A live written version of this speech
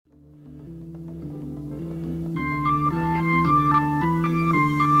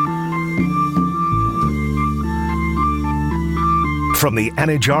From the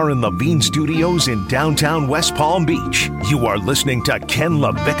Anajar and Levine Studios in downtown West Palm Beach, you are listening to Ken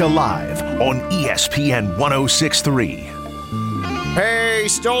LaVicka Live on ESPN 106.3. Hey,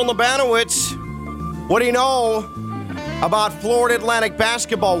 Stone Labanowitz, what do you know about Florida Atlantic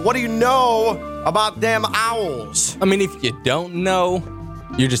basketball? What do you know about them Owls? I mean, if you don't know,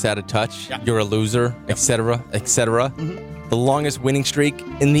 you're just out of touch. Yeah. You're a loser, etc., etc. Mm-hmm. The longest winning streak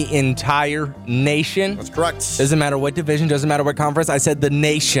in the entire nation. That's correct. Doesn't matter what division, doesn't matter what conference. I said the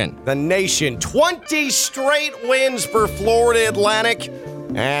nation. The nation. 20 straight wins for Florida Atlantic.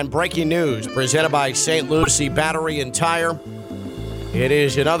 And breaking news presented by St. Lucie Battery and Tire. It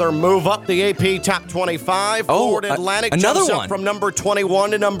is another move up the AP Top 25. Florida Atlantic another jumps one. up from number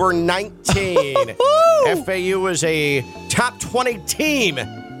 21 to number 19. FAU is a top 20 team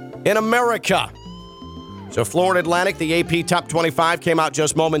in America. So Florida Atlantic, the AP Top 25 came out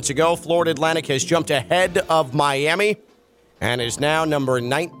just moments ago. Florida Atlantic has jumped ahead of Miami and is now number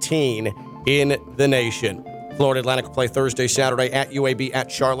 19 in the nation. Florida Atlantic will play Thursday, Saturday at UAB, at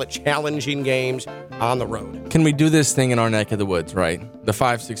Charlotte. Challenging games on the road. Can we do this thing in our neck of the woods, right? The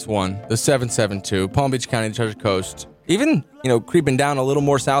 561, the 772, Palm Beach County, the Treasure Coast. Even, creeping down a little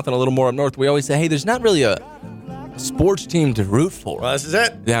more south and a little more up north, we always say, hey, there's not really a sports team to root for. Well, this is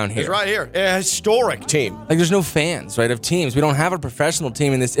it. Down here. It's right here. A historic team. Like, there's no fans, right, of teams. We don't have a professional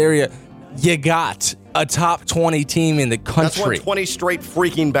team in this area. You got a top 20 team in the country. That's won 20 straight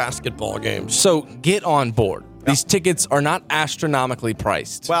freaking basketball games. So get on board. These tickets are not astronomically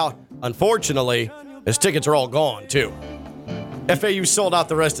priced. Well, unfortunately, his tickets are all gone, too. FAU sold out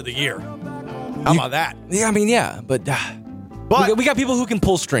the rest of the year. How about that? Yeah, but we got people who can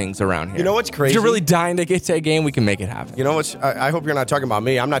pull strings around here. You know what's crazy? If you're really dying to get to a game, we can make it happen. You know what's? I hope you're not talking about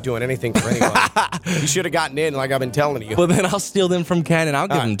me. I'm not doing anything for anyone. You should have gotten in like I've been telling you. Well, then I'll steal them from Ken and I'll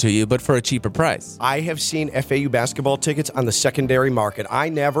give them to you, but for a cheaper price. I have seen FAU basketball tickets on the secondary market. I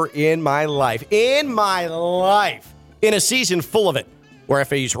never in my life, in a season full of it, where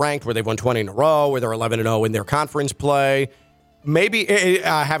FAU's ranked, where they've won 20 in a row, where they're 11-0 in their conference play, maybe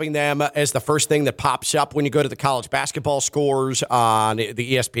having them as the first thing that pops up when you go to the college basketball scores on the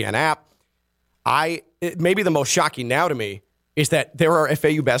ESPN app. Maybe the most shocking now to me is that there are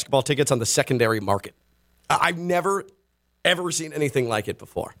FAU basketball tickets on the secondary market. I've never, ever seen anything like it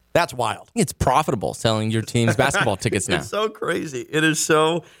before. That's wild. It's profitable selling your team's basketball tickets now. It's so crazy. It is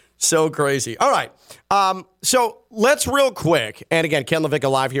so crazy. All right. So let's real quick. And again, Ken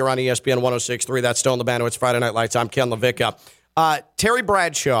LaVicka live here on ESPN 106.3. That's Stone Labanowitz, Friday Night Lights. I'm Ken LaVicka. Terry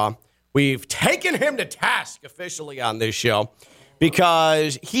Bradshaw, we've taken him to task officially on this show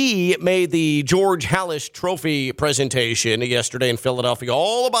because he made the George Halas Trophy presentation yesterday in Philadelphia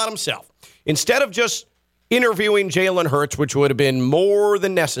all about himself. Instead of just interviewing Jalen Hurts, which would have been more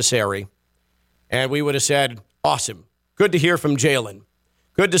than necessary, and we would have said, awesome, good to hear from Jalen.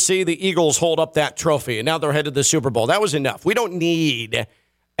 Good to see the Eagles hold up that trophy, and now they're headed to the Super Bowl. That was enough. We don't need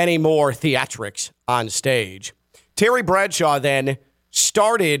any more theatrics on stage. Terry Bradshaw then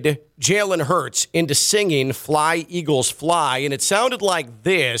started Jalen Hurts into singing Fly, Eagles, Fly, and it sounded like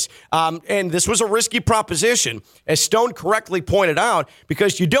this. And this was a risky proposition, as Stone correctly pointed out,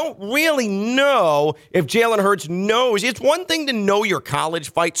 because you don't really know if Jalen Hurts knows. It's one thing to know your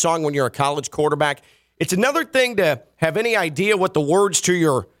college fight song when you're a college quarterback. It's another thing to have any idea what the words to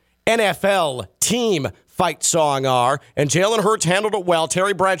your NFL team fight song are, and Jalen Hurts handled it well.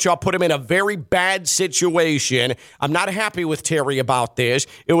 Terry Bradshaw put him in a very bad situation. I'm not happy with Terry about this.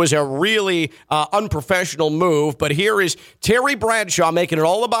 It was a really unprofessional move, but here is Terry Bradshaw making it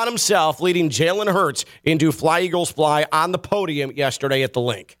all about himself, leading Jalen Hurts into Fly, Eagles, Fly on the podium yesterday at the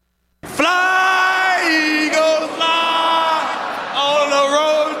Link. Fly, Eagles, fly on the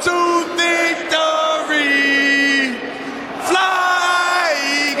road to victory.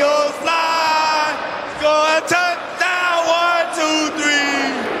 Fly, Eagles, fly, score a touchdown, 1, 2, 3.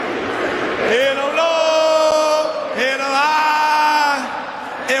 Hit 'em low, hit 'em high,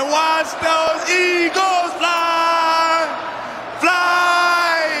 and watch those Eagles fly.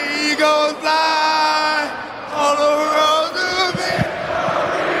 Fly, Eagles, fly on the road to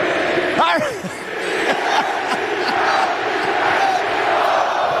victory. All right.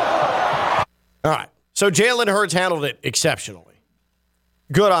 All right. So Jalen Hurts handled it exceptionally.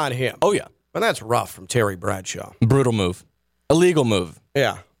 Good on him. Oh, yeah. But that's rough from Terry Bradshaw. Brutal move. Illegal move.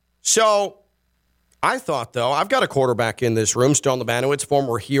 Yeah. So I thought, though, I've got a quarterback in this room, Stone Labanowitz,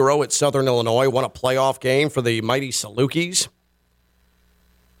 former hero at Southern Illinois, won a playoff game for the mighty Salukis.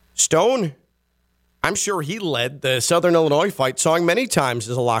 Stone, I'm sure he led the Southern Illinois fight song many times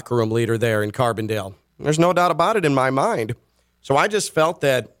as a locker room leader there in Carbondale. There's no doubt about it in my mind. So I just felt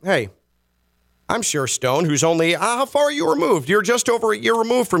that, hey, I'm sure Stone, who's only, how far are you removed? You're just over a year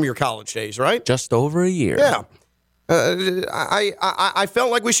removed from your college days, right? Just over a year. Yeah. I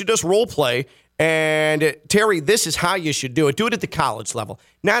felt like we should just role play. And Terry, this is how you should do it. Do it at the college level,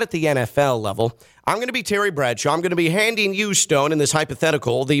 not at the NFL level. I'm going to be Terry Bradshaw. I'm going to be handing you, Stone, in this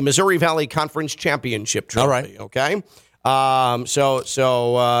hypothetical, the Missouri Valley Conference Championship trophy. All right. Okay.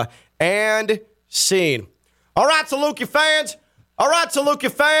 And scene. All right, Saluki fans.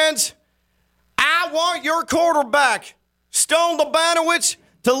 I want your quarterback, Stone Labanowitz,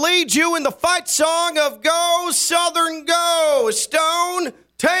 to lead you in the fight song of Go Southern Go. Stone,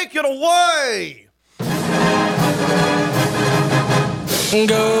 take it away.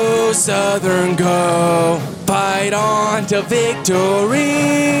 Go Southern Go, fight on to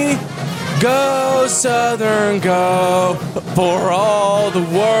victory. Go Southern Go, for all the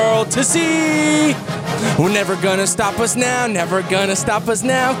world to see. We're never gonna stop us now, never gonna stop us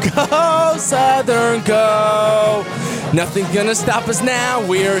now. Go Southern Go, nothing's gonna stop us now.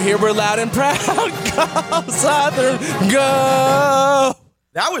 We're here, we're loud and proud. Go Southern Go.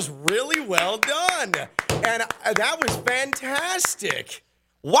 That was really well done. And that was fantastic.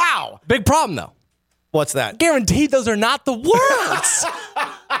 Wow. Big problem though. What's that? Guaranteed those are not the words.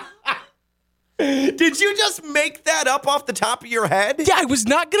 Did you just make that up off the top of your head? Yeah, I was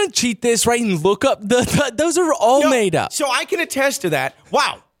not going to cheat this, right, and look up. Those are all made up. So I can attest to that.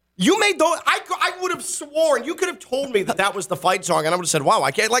 Wow. You made those. I would have sworn. You could have told me that was the fight song, and I would have said, wow,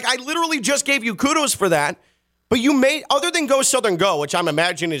 I can't. Like, I literally just gave you kudos for that. But you made, other than Go Southern Go, which I'm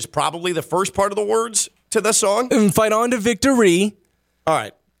imagining is probably the first part of the words to the song. And fight on to victory. All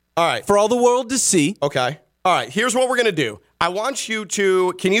right. For all the world to see. Okay. All right. Here's what we're going to do. I want you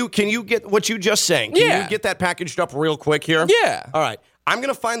to, can you get what you just sang? Can you get that packaged up real quick here? Yeah. All right. I'm going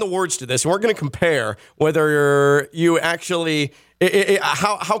to find the words to this, and we're going to compare whether you actually,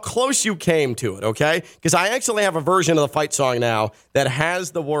 how close you came to it, okay? Because I actually have a version of the fight song now that has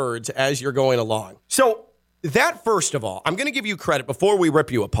the words as you're going along. So that, first of all, I'm going to give you credit before we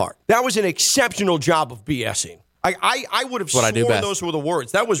rip you apart. That was an exceptional job of BSing. I would have sworn those were the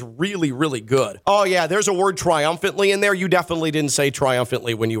words. That was really, really good. Oh, yeah, there's a word triumphantly in there. You definitely didn't say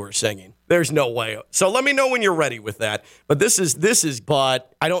triumphantly when you were singing. There's no way. So let me know when you're ready with that. But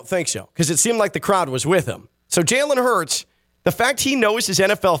but I don't think so, because it seemed like the crowd was with him. So Jalen Hurts, the fact he knows his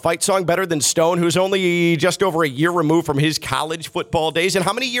NFL fight song better than Stone, who's only just over a year removed from his college football days. And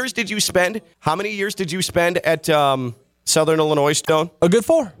how many years did you spend at Southern Illinois, Stone? A good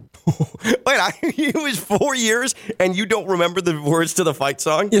 4. Wait, it was 4 years, and you don't remember the words to the fight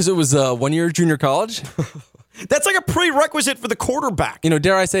song? Yes, it was 1 year junior college. That's like a prerequisite for the quarterback. You know,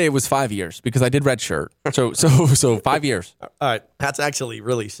 dare I say it was 5 years, because I did redshirt. So 5 years. All right, that's actually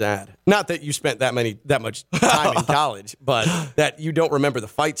really sad. Not that you spent that much time in college, but that you don't remember the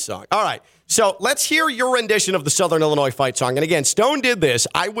fight song. All right, so let's hear your rendition of the Southern Illinois fight song. And again, Stone did this.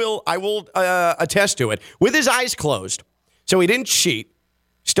 I will attest to it with his eyes closed, so he didn't cheat.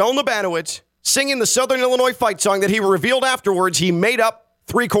 Stone Labanowitz singing the Southern Illinois fight song that he revealed afterwards he made up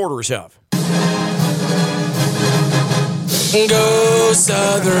 3/4 of. Go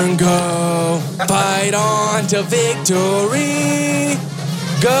Southern Go, fight on to victory.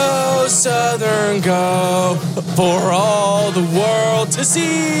 Go Southern Go, for all the world to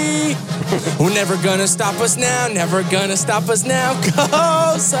see. We're never gonna stop us now, never gonna stop us now.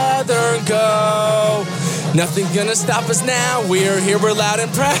 Go Southern Go, nothing's gonna stop us now. We're here, we're loud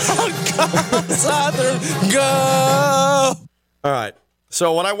and proud. Go Southern Go. All right.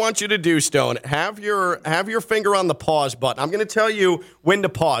 So what I want you to do, Stone, have your finger on the pause button. I'm going to tell you when to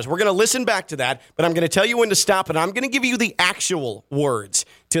pause. We're going to listen back to that, but I'm going to tell you when to stop, and I'm going to give you the actual words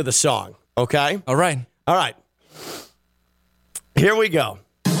to the song. Okay? All right. All right. Here we go.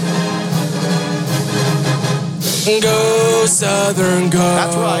 Go Southern Go.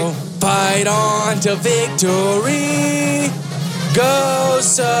 That's right. Fight on to victory. Go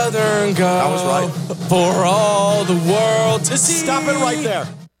Southern Go. That was right. For all the world to see. Stop it right there.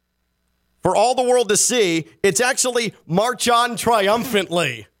 For all the world to see, it's actually march on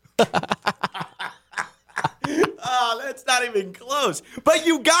triumphantly. Oh, that's not even close. But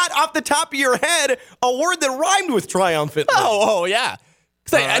you got off the top of your head a word that rhymed with triumphantly. Oh yeah.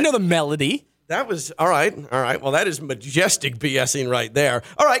 I know the melody. That was, all right. Well, that is majestic BSing right there.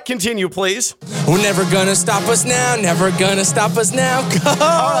 All right, continue, please. We're never gonna stop us now, never gonna stop us now. Go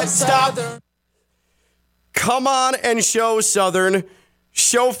all right, stop. Southern. Come on and show, Southern.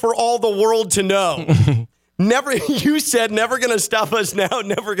 Show for all the world to know. You said never gonna stop us now,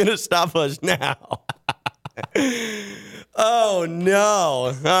 never gonna stop us now. Oh, no.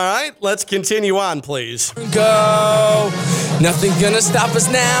 All right, let's continue on, please. Go. Nothing gonna stop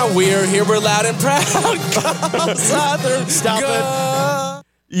us now. We're here, we're loud and proud. Go, Southern. Stop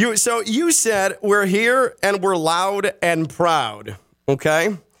it. So you said we're here and we're loud and proud,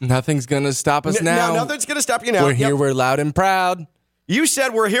 okay? Nothing's gonna stop us now. Nothing's going to stop you now. We're here, we're loud and proud. You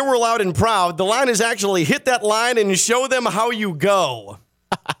said we're here, we're loud and proud. The line is actually hit that line and show them how you go.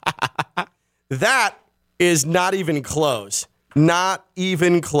 That is not even close. Not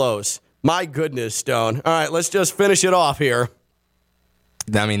even close. My goodness, Stone. All right, let's just finish it off here.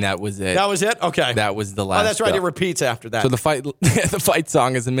 I mean, that was it. That was it? Okay. That was the last. Oh, that's right. go. It repeats after that. So the fight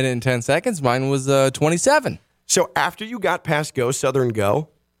song is 1 minute and 10 seconds. Mine was 27. So after you got past Go Southern Go,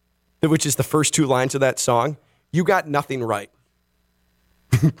 which is the first 2 lines of that song, you got nothing right.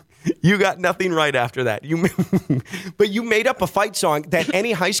 You got nothing right after that. But you made up a fight song that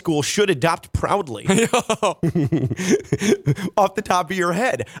any high school should adopt proudly. Off the top of your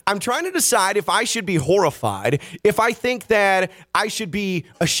head. I'm trying to decide if I should be horrified, if I think that I should be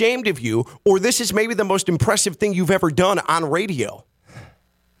ashamed of you, or this is maybe the most impressive thing you've ever done on radio.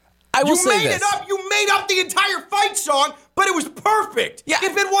 I will say You made this. it up. You made up the entire fight song, but it was perfect. Yeah.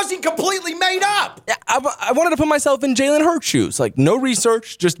 If it wasn't completely made up. Yeah, I wanted to put myself in Jalen Hurts' shoes. Like, no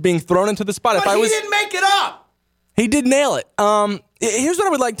research, just being thrown into the spot. But he didn't make it up. He did nail it. Here's what I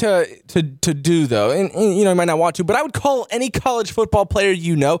would like to do, though. And you know, you might not want to, but I would call any college football player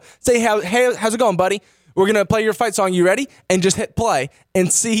you know, say, hey, how's it going, buddy? We're going to play your fight song. You ready? And just hit play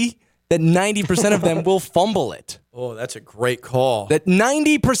and see that 90% of them will fumble it. Oh, that's a great call. That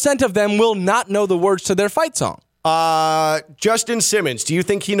 90% of them will not know the words to their fight song. Justin Simmons, do you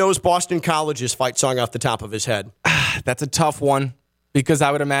think he knows Boston College's fight song off the top of his head? That's a tough one because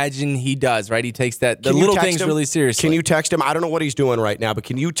I would imagine he does, right? He takes the Can you little text things him? really seriously. Can you text him? I don't know what he's doing right now, but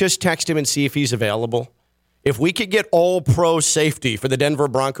can you just text him and see if he's available? If we could get all-pro safety for the Denver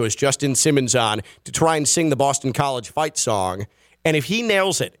Broncos, Justin Simmons, on to try and sing the Boston College fight song, and if he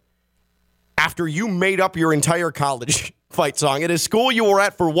nails it, after you made up your entire college fight song at a school you were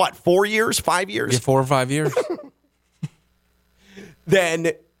at for what, 4 years, 5 years? Yeah, 4 or 5 years.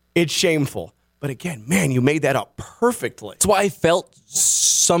 Then it's shameful. But again, man, you made that up perfectly. That's why I felt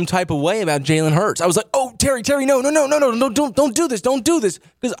some type of way about Jalen Hurts. I was like, oh, Terry, no, don't do this.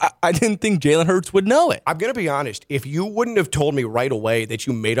 Because I didn't think Jalen Hurts would know it. I'm going to be honest. If you wouldn't have told me right away that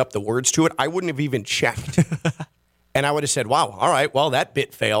you made up the words to it, I wouldn't have even checked. And I would have said, wow, all right, well, that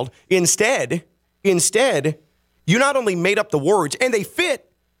bit failed. Instead, you not only made up the words, and they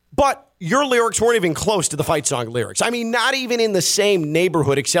fit, but your lyrics weren't even close to the fight song lyrics. I mean, not even in the same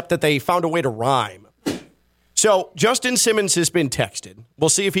neighborhood, except that they found a way to rhyme. So Justin Simmons has been texted. We'll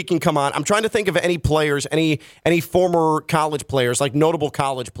see if he can come on. I'm trying to think of any players, any former college players, like notable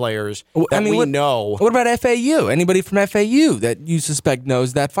college players that we know. What about FAU? Anybody from FAU that you suspect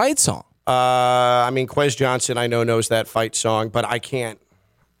knows that fight song? Quez Johnson, I know, knows that fight song, but I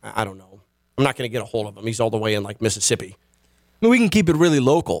don't know. I'm not going to get a hold of him. He's all the way in, like, Mississippi. I mean, we can keep it really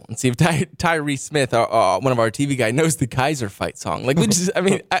local and see if Tyree Smith, one of our TV guys, knows the Kaiser fight song. Like, because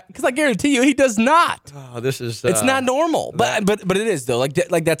I guarantee you he does not. Oh, this is it's not normal, but it is though.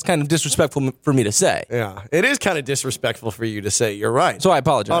 Like that's kind of disrespectful for me to say. Yeah, it is kind of disrespectful for you to say. You're right. So I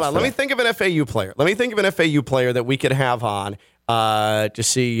apologize. Hold on, let me think of an FAU player. That we could have on to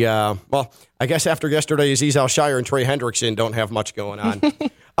see. Well, I guess after yesterday, Aziz Al-Shire and Trey Hendrickson don't have much going on.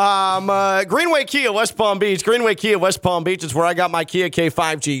 Greenway Kia, West Palm Beach. Greenway Kia, West Palm Beach is where I got my Kia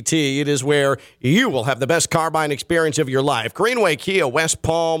K5 GT. It is where you will have the best car buying experience of your life. Greenway Kia, West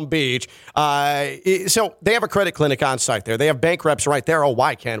Palm Beach. So they have a credit clinic on site there. They have bank reps right there. Oh,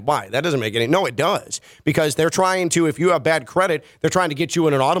 why, Ken? Why? That doesn't make any... No, it does. Because they're trying to, if you have bad credit, they're trying to get you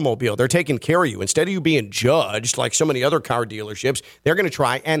in an automobile. They're taking care of you. Instead of you being judged like so many other car dealerships, they're going to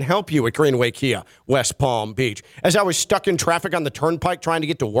try and help you at Greenway Kia, West Palm Beach. As I was stuck in traffic on the turnpike trying to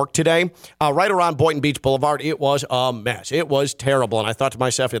get to work today, right around Boynton Beach Boulevard, it was a mess. It was terrible. And I thought to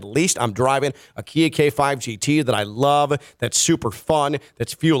myself, at least I'm driving a Kia K5 GT that I love, that's super fun,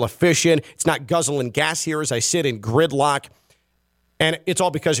 that's fuel efficient. It's not guzzling gas here as I sit in gridlock. And it's all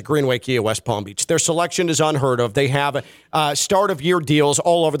because of Greenway Kia West Palm Beach. Their selection is unheard of. They have start-of-year deals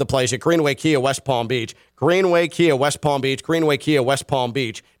all over the place at Greenway Kia West Palm Beach. Greenway Kia West Palm Beach. Greenway Kia West Palm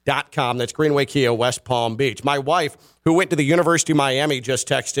Beach.com. That's Greenway Kia West Palm Beach. My wife, who went to the University of Miami, just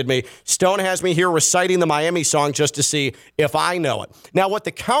texted me. Stone has me here reciting the Miami song just to see if I know it. Now, what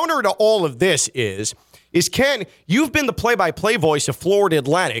the counter to all of this is Ken, you've been the play-by-play voice of Florida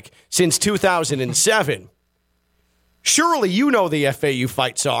Atlantic since 2007. Surely you know the FAU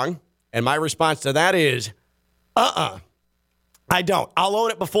fight song. And my response to that is, I don't. I'll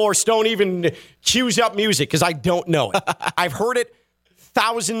own it before Stone even cues up music because I don't know it. I've heard it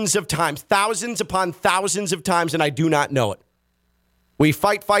thousands of times, thousands upon thousands of times, and I do not know it. We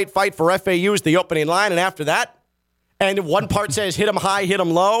fight for FAU is the opening line, and after that, and one part says hit them high, hit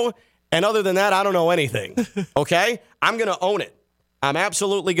them low, and other than that, I don't know anything. Okay? I'm going to own it. I'm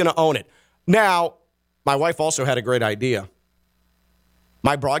absolutely going to own it. Now, my wife also had a great idea.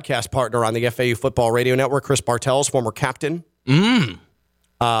 My broadcast partner on the FAU Football Radio Network, Chris Bartels, former captain,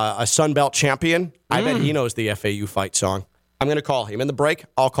 a Sun Belt champion. I bet he knows the FAU fight song. I'm going to call him. In the break,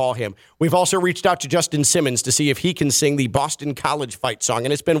 I'll call him. We've also reached out to Justin Simmons to see if he can sing the Boston College fight song.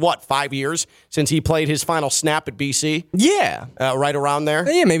 And it's been, 5 years since he played his final snap at BC? Yeah. Right around there?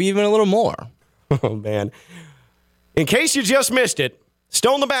 Yeah, maybe even a little more. Oh, man. In case you just missed it,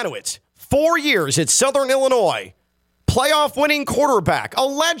 Stone Lebanowitz, 4 years at Southern Illinois, playoff winning quarterback, a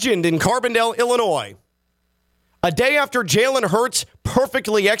legend in Carbondale, Illinois. A day after Jalen Hurts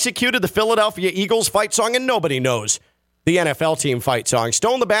perfectly executed the Philadelphia Eagles fight song, and nobody knows the NFL team fight song.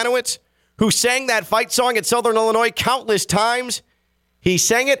 Stone Lebanowitz, who sang that fight song at Southern Illinois countless times, he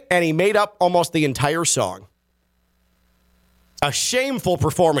sang it and he made up almost the entire song. A shameful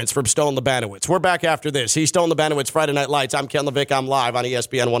performance from Stone Lebanowitz. We're back after this. He's Stone Lebanowitz, Friday Night Lights. I'm Ken LaVicka. I'm live on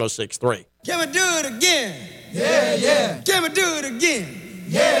ESPN 106.3. Can we do it again? Yeah, yeah. Can we do it again?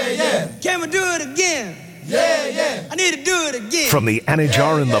 Yeah, yeah. Can we do it again? Yeah, yeah. I need to do it again. From the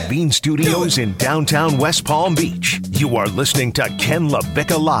Anajar and Levine Studios in downtown West Palm Beach, you are listening to Ken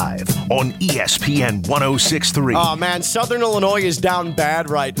LaVicka Live on ESPN 106.3. Oh, man, Southern Illinois is down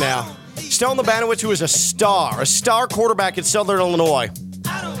bad right now. Stone Lebanowitz, who is a star quarterback at Southern Illinois,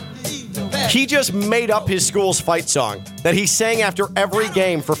 he just made up his school's fight song that he sang after every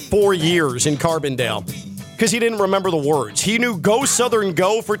game for 4 years in Carbondale because he didn't remember the words. He knew Go Southern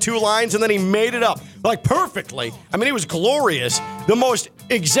Go for 2 lines, and then he made it up, perfectly. I mean, he was glorious. The most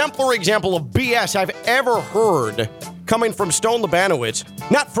exemplary example of BS I've ever heard coming from Stone Lebanowitz.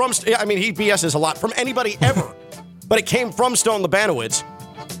 Not from, he BS's a lot from anybody ever, but it came from Stone Lebanowitz.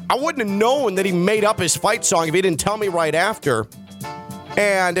 I wouldn't have known that he made up his fight song if he didn't tell me right after.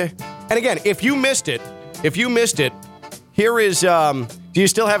 And again, if you missed it, here is, do you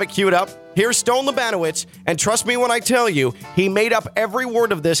still have it queued up? Here's Stone Lebanowitz, and trust me when I tell you, he made up every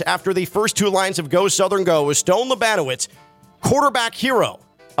word of this after the first 2 lines of Go Southern Go. It was Stone Lebanowitz, quarterback hero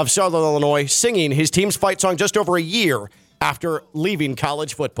of Southern Illinois, singing his team's fight song just over a year after leaving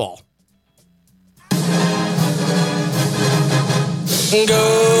college football.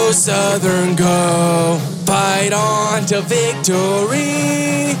 Go Southern Go, fight on to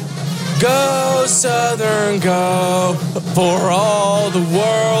victory. Go Southern Go, for all the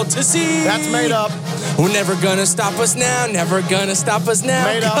world to see. That's made up. We're never gonna stop us now, never gonna stop us now.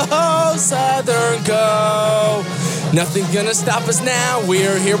 Made up. Go Southern Go, nothing's gonna stop us now.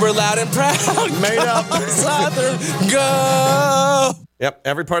 We're here, we're loud and proud. Made up. Go Southern Go. Yep,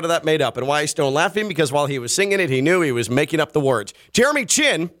 every part of that made up. And why is Stone laughing? Because while he was singing it, he knew he was making up the words. Jeremy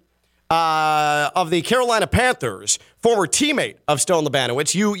Chin of the Carolina Panthers, former teammate of Stone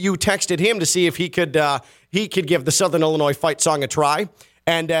Lebanowitz, you texted him to see if he could give the Southern Illinois fight song a try.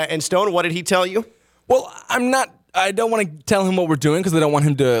 And Stone, what did he tell you? Well, I don't want to tell him what we're doing because I don't want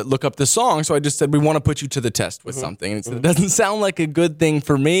him to look up the song. So I just said, we want to put you to the test with something. And he said, it doesn't sound like a good thing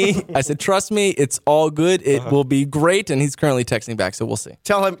for me. I said, trust me, it's all good. It will be great. And he's currently texting back, so we'll see.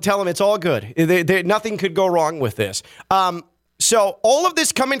 Tell him it's all good. Nothing could go wrong with this. So all of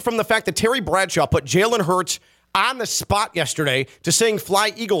this coming from the fact that Terry Bradshaw put Jalen Hurts on the spot yesterday to sing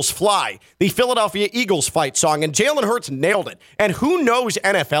Fly Eagles Fly, the Philadelphia Eagles fight song, and Jalen Hurts nailed it. And who knows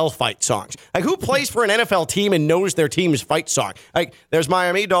NFL fight songs? Who plays for an NFL team and knows their team's fight song? There's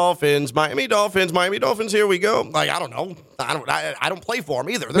Miami Dolphins, here we go. I don't know. I don't play for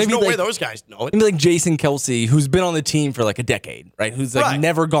them either. There's no way those guys know it. Maybe like Jason Kelsey, who's been on the team for a decade, right? Who's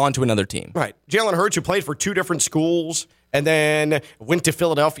never gone to another team. Right. Jalen Hurts, who played for 2 different schools and then went to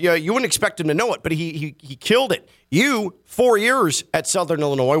Philadelphia. You wouldn't expect him to know it, but he killed it. You, 4 years at Southern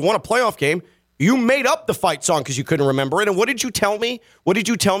Illinois, won a playoff game. You made up the fight song because you couldn't remember it. And what did you tell me?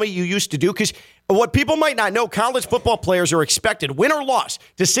 You used to do? Because what people might not know, college football players are expected, win or loss,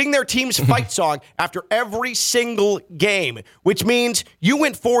 to sing their team's fight song after every single game, which means you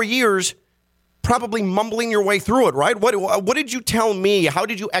went 4 years probably mumbling your way through it, right? What did you tell me? How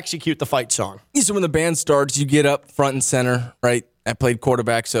did you execute the fight song? So when the band starts, you get up front and center, right? I played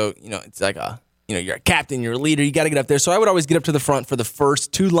quarterback, so, it's like you're a captain, you're a leader, you got to get up there. So I would always get up to the front for the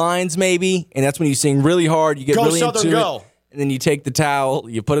first 2 lines maybe, and that's when you sing really hard, you get Go really Southern into Go. it. And then you take the towel,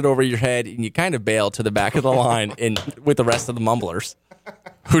 you put it over your head, and you kind of bail to the back of the line with the rest of the mumblers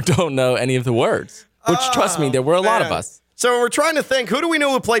who don't know any of the words. Which, trust me, there were a lot of us. So we're trying to think, who do we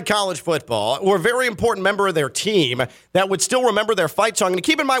know who played college football or a very important member of their team that would still remember their fight song? And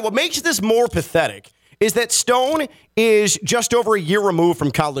keep in mind, what makes this more pathetic is that Stone is just over a year removed from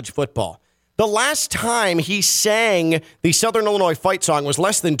college football. The last time he sang the Southern Illinois fight song was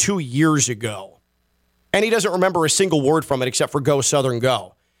less than 2 years ago. And he doesn't remember a single word from it except for Go Southern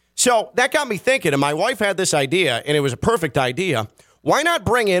Go. So that got me thinking, and my wife had this idea, and it was a perfect idea. Why not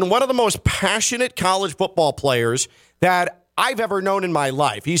bring in one of the most passionate college football players that I've ever known in my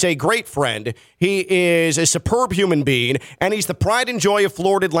life? He's a great friend. He is a superb human being, and he's the pride and joy of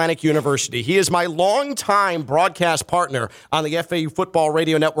Florida Atlantic University. He is my longtime broadcast partner on the FAU Football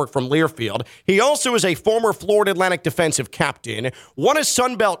Radio Network from Learfield. He also is a former Florida Atlantic defensive captain, won a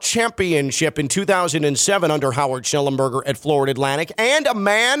Sun Belt championship in 2007 under Howard Schnellenberger at Florida Atlantic, and a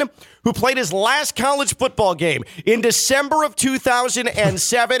man who played his last college football game in December of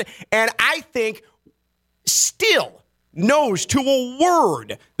 2007, and I think still knows to a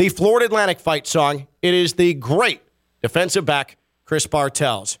word the Florida Atlantic fight song. It is the great defensive back, Chris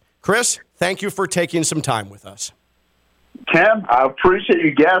Bartels. Chris, thank you for taking some time with us. Cam, I appreciate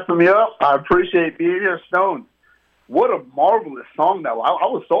you gassing me up. I appreciate being here, Stone. What a marvelous song that was. I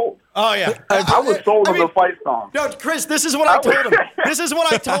was sold. Oh, yeah. I was sold on the fight song. No, Chris, this is what I told him. This is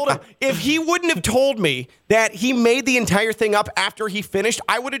what I told him. If he wouldn't have told me that he made the entire thing up after he finished,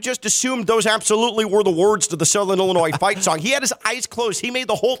 I would have just assumed those absolutely were the words to the Southern Illinois fight song. He had his eyes closed. He made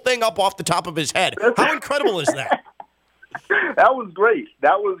the whole thing up off the top of his head. How incredible is that? That was great.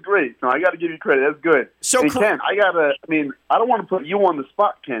 That was great. So I got to give you credit. That's good. So, Ken, I don't want to put you on the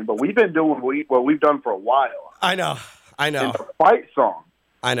spot, Ken, but we've been doing what we've done for a while. I know. In the fight song.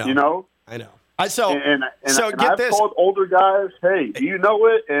 I know. You know? I know. And Get I've this. told older guys, hey, you know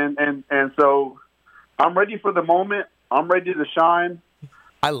it? And so I'm ready for the moment. I'm ready to shine.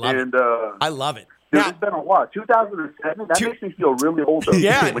 I love it. I love it. Dude, it's been a while. 2007. That makes me feel really old. When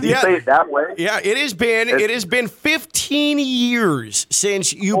you say it that way. Yeah, it has been 15 years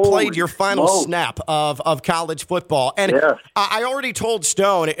since you played your final snap of college football, and I already told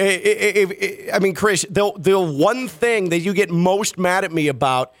Stone. Chris, the one thing that you get most mad at me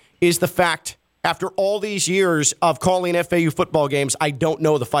about is the fact, after all these years of calling FAU football games, I don't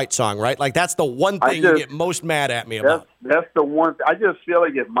know the fight song, right? Like, that's the one thing you get most mad at me about. That's the one. I just feel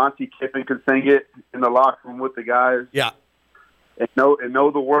like if Monty Kiffin could sing it in the locker room with the guys, and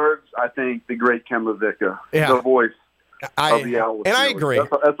know the words, I think the great Ken LaVicka, the voice of the hour. And I agree.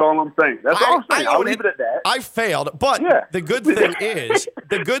 That's all I'm saying. That's all I'm saying. I'll leave it at that. I failed, but the good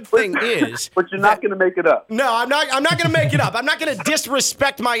thing is, but you're not going to make it up. No, I'm not going to make it up. I'm not going to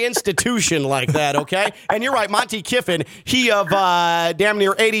disrespect my institution like that, okay? And you're right, Monty Kiffin, he of damn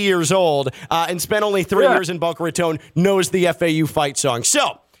near 80 years old and spent only 3 years in Boca Raton, knows the FAU fight song.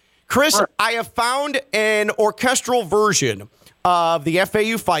 So, Chris, I have found an orchestral version of the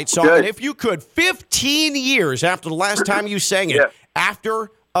FAU fight song. And if you could, 15 years after the last time you sang it,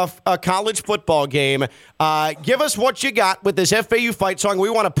 after a college football game, give us what you got with this FAU fight song. We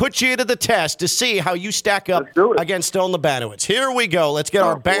want to put you to the test to see how you stack up against Stone Labanowitz. Here we go. Let's get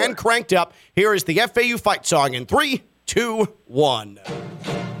our band cranked up. Here is the FAU fight song in 3, 2, 1.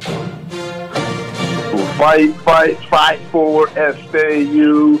 Fight, fight, fight for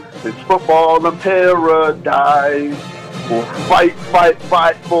FAU. It's football in paradise. We'll fight, fight,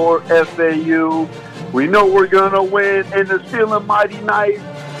 fight for FAU. We know we're going to win, and it's feeling mighty nice.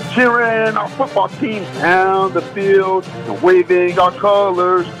 Cheering our football team down the field and waving our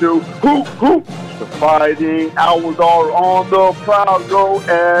colors to hoop, hoop. The fighting owls are on the prowl. Go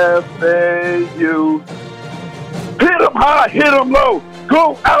FAU. Hit them high, hit them low.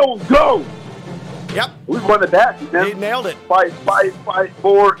 Go Owls, go. Yep. We run it back. They nailed it. Fight, fight, fight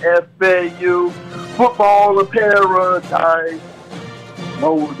for FAU. Football in paradise.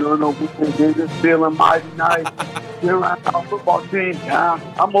 No, we're gonna win. It's feeling mighty nice. Here our football team.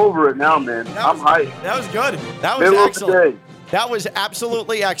 I'm over it now, man. I'm hyped. That was good. That was excellent. That was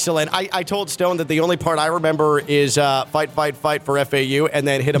absolutely excellent. I told Stone that the only part I remember is fight, fight, fight for FAU, and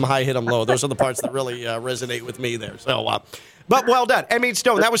then hit 'em high, hit 'em low. Those are the parts that really resonate with me there. So, but well done. I mean,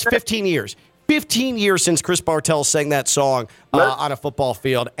 Stone, that was 15 years. 15 years since Chris Bartels sang that song on a football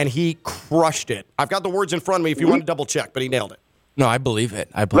field, and he crushed it. I've got the words in front of me if you want to double check, but he nailed it. No, I believe it.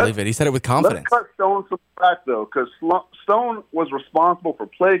 He said it with confidence. Let's cut Stone some slack, though, because Stone was responsible for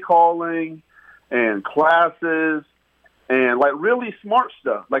play calling and classes and, like, really smart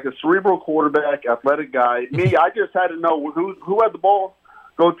stuff, like a cerebral quarterback, athletic guy. Me, I just had to know who had the ball,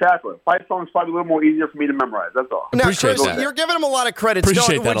 go tackle it. Fight song is probably a little more easier for me to memorize. That's all. Now, Appreciate Chris, that. you're giving him a lot of credit. Appreciate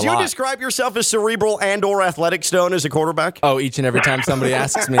Stone, that would a you lot. describe yourself as cerebral and or athletic, Stone, as a quarterback? Oh, each and every time somebody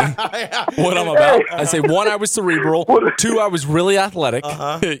asks me what I'm about, I say, 1, I was cerebral. 2, I was really athletic.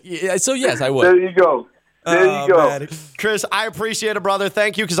 Yeah, so, yes, I would. There you go. There you go. Man. Chris, I appreciate it, brother.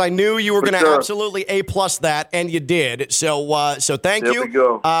 Thank you, because I knew you were going to sure. absolutely A+ that, and you did. So thank There you. we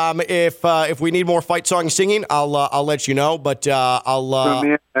go. If we need more fight song singing, I'll let you know. But Tune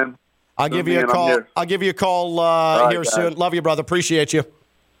me in, man. I'll Tune give me you a in. I'm call. here. I'll give you a call right, here guys. soon. Love you, brother. Appreciate you.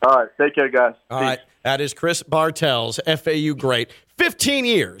 All right. Take care, guys. All Peace. right. That is Chris Bartels, FAU great. 15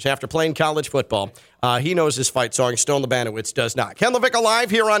 years after playing college football. He knows his fight song. Stone Labanowitz does not. Ken LaVicka Live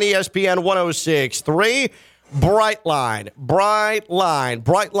here on ESPN 106.3. Brightline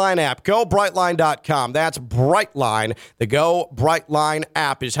app. Go Brightline.com. That's Brightline. The Go Brightline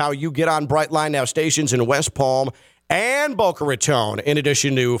app is how you get on Brightline. Now stations in West Palm and Boca Raton, in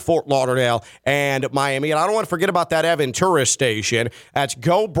addition to Fort Lauderdale and Miami. And I don't want to forget about that Aventura station. That's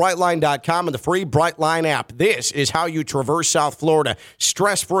GoBrightline.com and the free Brightline app. This is how you traverse South Florida.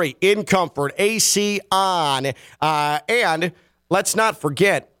 Stress-free, in comfort, AC on. And let's not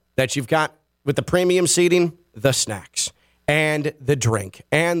forget that you've got, with the premium seating, the snacks and the drink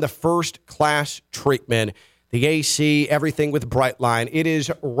and the first-class treatment. The AC, everything with Brightline. It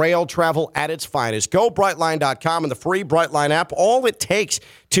is rail travel at its finest. Go Brightline.com and the free Brightline app. All it takes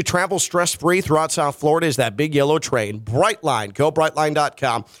to travel stress-free throughout South Florida is that big yellow train. Brightline. Go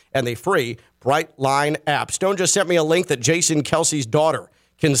Brightline.com and the free Brightline app. Stone just sent me a link that Jason Kelsey's daughter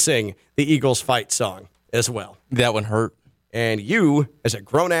can sing the Eagles fight song as well. That one hurt. And you, as a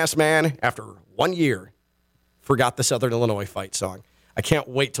grown-ass man, after 1 year, forgot the Southern Illinois fight song. I can't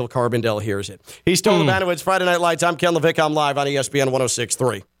wait till Carbondale hears it. He's Stone Labanowitz, Friday Night Lights. I'm Ken LaVicka. I'm live on ESPN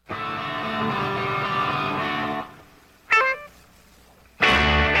 106.3.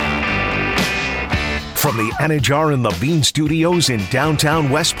 From the Anajar and Levine Studios in downtown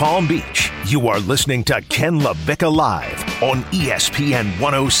West Palm Beach, you are listening to Ken LaVicka Live on ESPN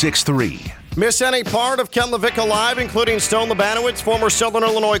 106.3. Miss any part of Ken LaVicka Live, including Stone Labanowitz, former Southern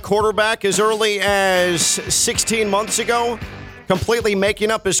Illinois quarterback, as early as 16 months ago, completely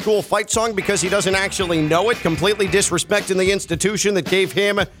making up his school fight song because he doesn't actually know it, completely disrespecting the institution that gave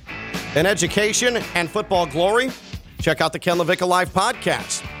him an education and football glory? Check out the Ken LaVicka Live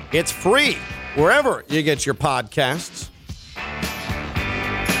podcast. It's free wherever you get your podcasts.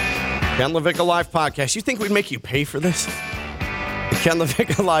 Ken LaVicka Live podcast. You think we'd make you pay for this? Ken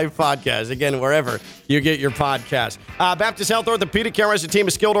LaVicka Live podcast. Again, wherever you get your podcast. Baptist Health Orthopedic Care has a team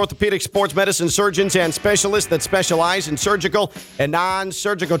of skilled orthopedic sports medicine surgeons and specialists that specialize in surgical and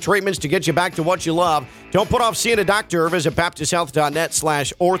non-surgical treatments to get you back to what you love. Don't put off seeing a doctor. Visit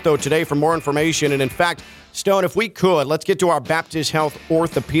baptisthealth.net/ortho today for more information. And in fact, Stone, if we could, let's get to our Baptist Health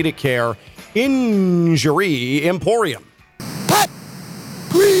Orthopedic Care Injury Emporium. Hut!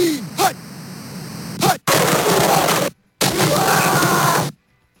 Green! Hut! Hut!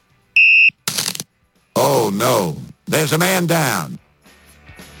 Oh, no. There's a man down.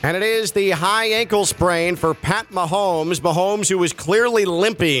 And it is the high ankle sprain for Pat Mahomes. Mahomes, who was clearly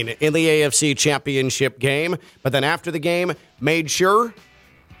limping in the AFC Championship game, but then after the game made sure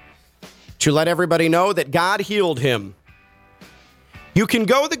to let everybody know that God healed him. You can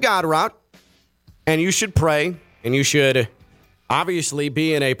go the God route, and you should pray, and you should obviously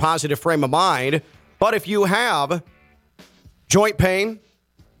be in a positive frame of mind. But if you have joint pain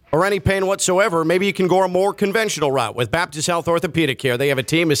or any pain whatsoever, maybe you can go a more conventional route with Baptist Health Orthopedic Care. They have a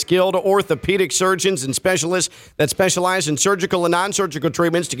team of skilled orthopedic surgeons and specialists that specialize in surgical and non-surgical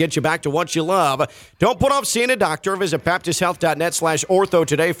treatments to get you back to what you love. Don't put off seeing a doctor. Visit baptisthealth.net/ortho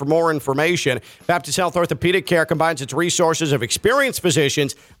today for more information. Baptist Health Orthopedic Care combines its resources of experienced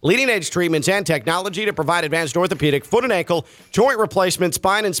physicians, leading-edge treatments, and technology to provide advanced orthopedic, foot and ankle, joint replacement,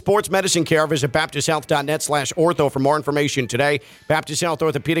 spine, and sports medicine care. Visit baptisthealth.net/ortho for more information today. Baptist Health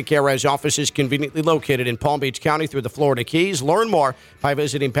Orthopedic Care has offices conveniently located in Palm Beach County through the Florida Keys. Learn more by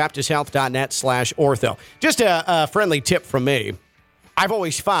visiting baptisthealth.net/ortho. Just a friendly tip from me. I've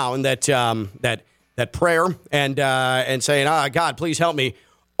always found that that prayer and saying, God, please help me,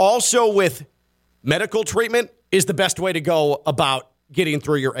 also with medical treatment, is the best way to go about getting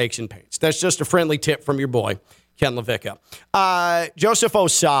through your aches and pains. That's just a friendly tip from your boy, Ken LaVicka. Joseph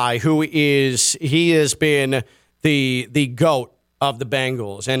Osai, he has been the GOAT of the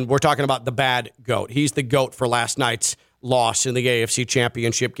Bengals, and we're talking about the bad GOAT. He's the GOAT for last night's loss in the AFC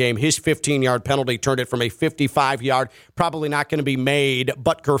Championship game. His 15-yard penalty turned it from a 55-yard, probably not going to be made,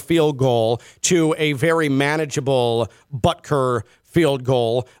 Butker field goal to a very manageable Butker field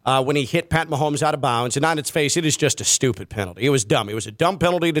goal when he hit Pat Mahomes out of bounds. And on its face, it is just a stupid penalty. It was dumb. It was a dumb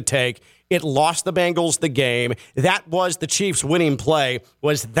penalty to take. It lost the Bengals the game. That was the Chiefs' winning play,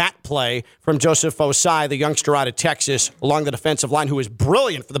 was that play from Joseph Osai, the youngster out of Texas, along the defensive line, who was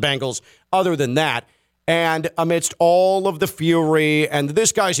brilliant for the Bengals other than that. And amidst all of the fury, and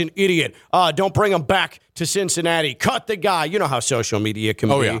this guy's an idiot. Don't bring him back to Cincinnati. Cut the guy. You know how social media can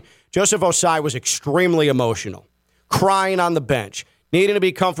be. Yeah. Joseph Osai was extremely emotional, crying on the bench, needing to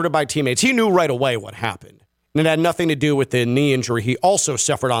be comforted by teammates. He knew right away what happened. And it had nothing to do with the knee injury he also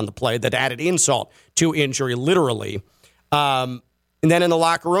suffered on the play that added insult to injury, literally. And then in the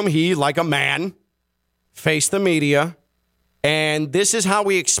locker room, he, like a man, faced the media. And this is how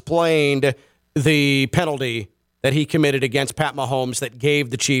he explained the penalty that he committed against Pat Mahomes that gave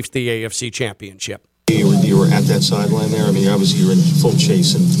the Chiefs the AFC Championship. You were at that sideline there. I mean, obviously you were in full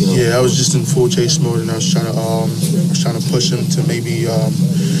chase, and you know. Yeah, I was just in full chase mode, and I was trying to push him to maybe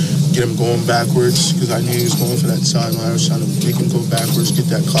get him going backwards because I knew he was going for that sideline. I was trying to make him go backwards, get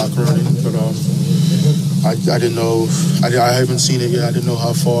that clock running, but I didn't know. I haven't seen it yet. I didn't know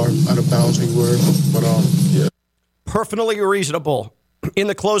how far out of bounds we were, but yeah. Perfectly reasonable in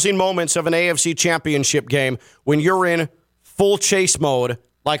the closing moments of an AFC Championship game when you're in full chase mode,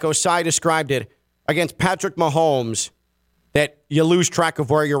 like Osai described it, against Patrick Mahomes, that you lose track of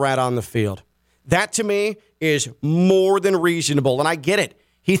where you're at on the field. That, to me, is more than reasonable, and I get it.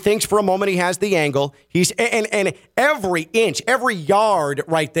 He thinks for a moment he has the angle. And every inch, every yard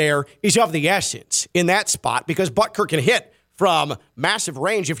right there is of the essence in that spot because Butker can hit from massive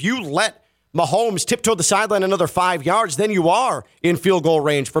range. If you let Mahomes tiptoe the sideline another 5 yards, then you are in field goal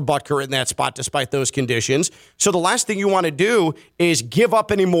range for Butker in that spot despite those conditions. So the last thing you want to do is give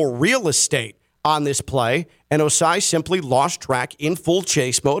up any more real estate on this play, and Osai simply lost track in full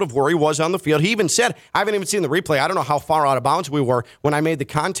chase mode of where he was on the field. He even said, I haven't even seen the replay. I don't know how far out of bounds we were when I made the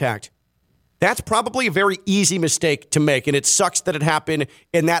contact. That's probably a very easy mistake to make, and it sucks that it happened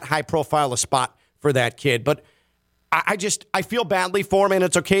in that high-profile a spot for that kid. But I feel badly for him, and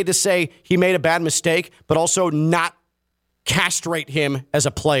it's okay to say he made a bad mistake, but also not castrate him as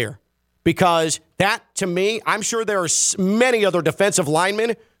a player. Because that, to me, I'm sure there are many other defensive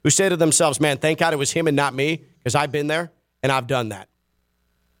linemen who say to themselves, man, thank God it was him and not me, because I've been there and I've done that.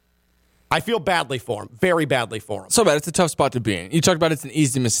 I feel badly for him, very badly for him. So bad. It's a tough spot to be in. You talked about it's an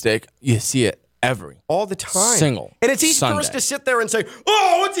easy mistake. You see it all the time. Single. And it's easy Sunday. for us to sit there and say,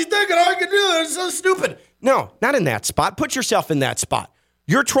 oh, what's he thinking? I can do that. It's so stupid. No, not in that spot. Put yourself in that spot.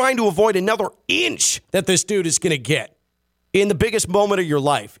 You're trying to avoid another inch that this dude is going to get in the biggest moment of your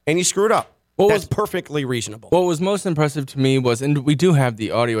life, and you screwed up. That's perfectly reasonable. What was most impressive to me was, and we do have the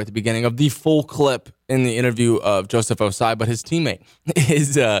audio at the beginning of the full clip in the interview of Joseph Osai, but his teammate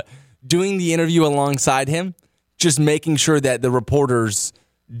is doing the interview alongside him, just making sure that the reporters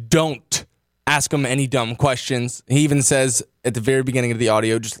don't ask him any dumb questions. He even says at the very beginning of the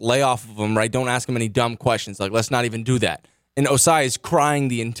audio, just lay off of him, right? Don't ask him any dumb questions. Like, let's not even do that. And Osai is crying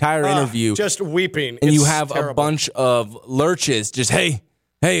the entire interview. Just weeping. And you have terrible. A bunch of lurches just, hey,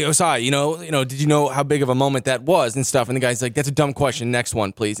 Osai, you know, did you know how big of a moment that was and stuff? And the guy's like, that's a dumb question. Next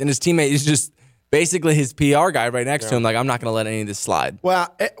one, please. And his teammate is just basically his PR guy right next to him. Like, I'm not going to let any of this slide.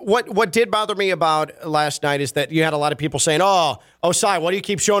 Well, what did bother me about last night is that you had a lot of people saying, oh, Osai, why do you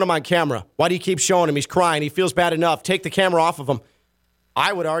keep showing him on camera? Why do you keep showing him? He's crying. He feels bad enough. Take the camera off of him.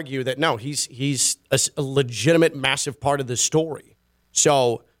 I would argue that, no, he's a legitimate, massive part of the story.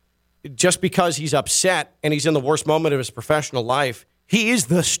 So just because he's upset and he's in the worst moment of his professional life, he is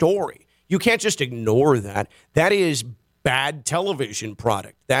the story. You can't just ignore that. That is bad television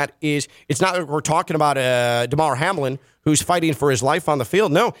product. It's not like we're talking about Damar Hamlin who's fighting for his life on the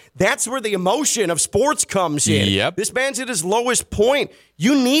field. No, that's where the emotion of sports comes in. Yep. This man's at his lowest point.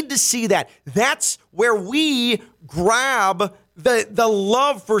 You need to see that. That's where we grab the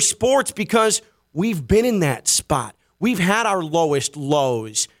love for sports because we've been in that spot. We've had our lowest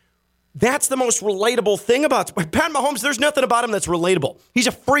lows. That's the most relatable thing about Pat Mahomes. There's nothing about him that's relatable. He's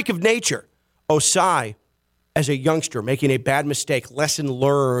a freak of nature. Osai, as a youngster, making a bad mistake, lesson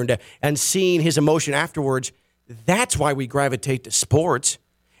learned, and seeing his emotion afterwards, that's why we gravitate to sports.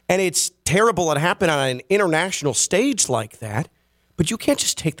 And it's terrible it happened on an international stage like that, but you can't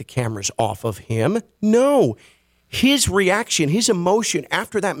just take the cameras off of him. No. His reaction, his emotion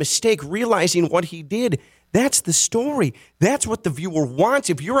after that mistake, realizing what he did, that's the story. That's what the viewer wants.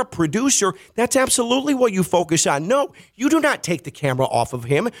 If you're a producer, that's absolutely what you focus on. No, you do not take the camera off of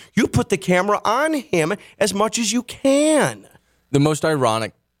him. You put the camera on him as much as you can. The most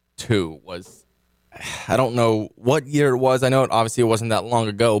ironic, too, was, I don't know what year it was. I know obviously it wasn't that long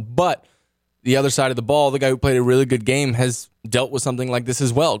ago, but the other side of the ball, the guy who played a really good game, has dealt with something like this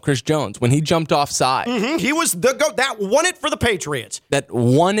as well. Chris Jones, when he jumped offside. He was the go that won it for the Patriots.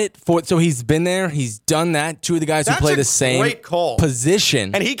 So he's been there. He's done that. Two of the guys who play the same great call.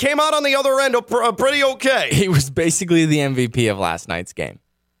 position. And he came out on the other end pretty okay. He was basically the MVP of last night's game.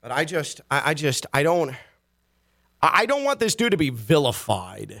 But I don't want this dude to be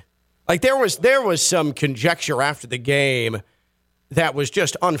vilified. Like there was some conjecture after the game that was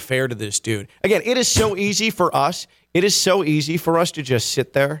just unfair to this dude. Again, it is so easy for us. It is so easy for us to just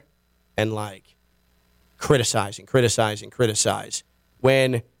sit there and like criticize.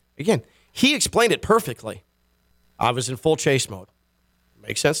 When, again, he explained it perfectly. I was in full chase mode.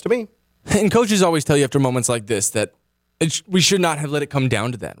 Makes sense to me. And coaches always tell you after moments like this that we should not have let it come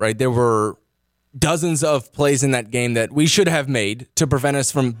down to that, right? There were dozens of plays in that game that we should have made to prevent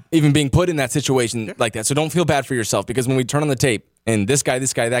us from even being put in that situation like that. So don't feel bad for yourself, because when we turn on the tape and this guy,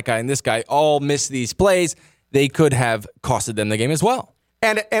 that guy, and this guy all miss these plays, they could have costed them the game as well.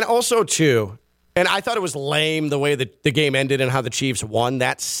 And also, too, and I thought it was lame the way that the game ended and how the Chiefs won.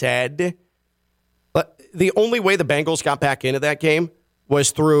 That said, the only way the Bengals got back into that game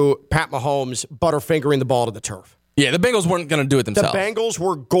was through Pat Mahomes butterfingering the ball to the turf. Yeah, the Bengals weren't going to do it themselves. The Bengals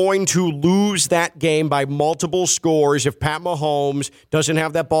were going to lose that game by multiple scores if Pat Mahomes doesn't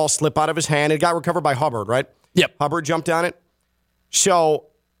have that ball slip out of his hand. It got recovered by Hubbard, right? Yep. Hubbard jumped on it. So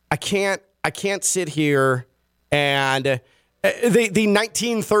I can't sit here and the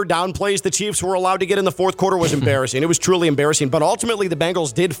 19 third down plays the Chiefs were allowed to get in the fourth quarter was embarrassing. It was truly embarrassing. But ultimately, the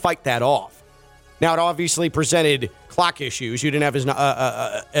Bengals did fight that off. Now, it obviously presented clock issues. You didn't have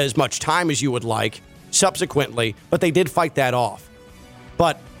as much time as you would like subsequently, but they did fight that off.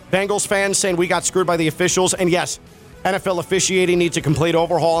 But Bengals fans saying we got screwed by the officials, and yes, NFL officiating needs a complete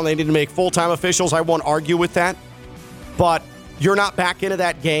overhaul, and they need to make full-time officials. I won't argue with that. But you're not back into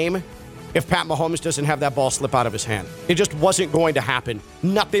that game if Pat Mahomes doesn't have that ball slip out of his hand. It just wasn't going to happen.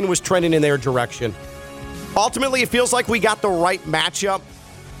 Nothing was trending in their direction. Ultimately, it feels like we got the right matchup.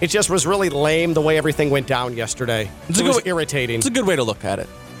 It just was really lame the way everything went down yesterday. It was irritating. It's a good way to look at it.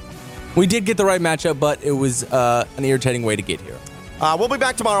 We did get the right matchup, but it was an irritating way to get here. We'll be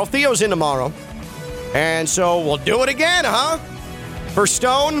back tomorrow. Theo's in tomorrow. And so we'll do it again, huh? For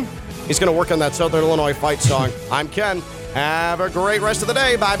Stone, he's going to work on that Southern Illinois fight song. I'm Ken. Have a great rest of the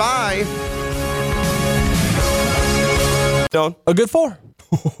day. Bye-bye. Stone? A good 4.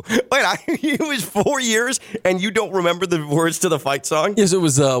 Wait, it was 4 years, and you don't remember the words to the fight song? Yes, it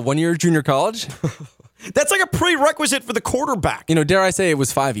was 1 year junior college. That's like a prerequisite for the quarterback. You know, dare I say it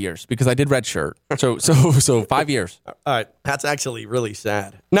was 5 years, because I did redshirt. So 5 years. All right, that's actually really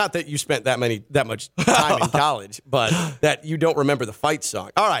sad. Not that you spent that much time in college, but that you don't remember the fight song.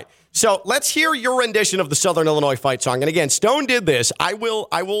 All right, so let's hear your rendition of the Southern Illinois fight song. And again, Stone did this. I will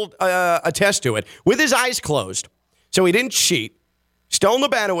attest to it with his eyes closed, so he didn't cheat. Stone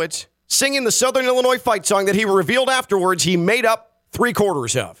Labanowitz singing the Southern Illinois fight song that he revealed afterwards he made up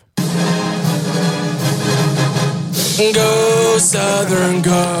 3/4 of. Go, Southern,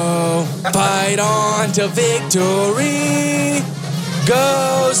 go. Fight on to victory.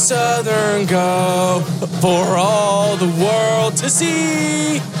 Go, Southern, go. For all the world to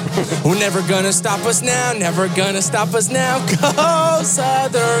see. We're never gonna stop us now. Never gonna stop us now. Go,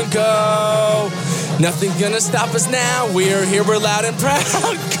 Southern, go. Nothing gonna stop us now. We're here, we're loud and proud.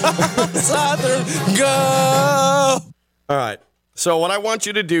 Go, Southern, go. All right. So what I want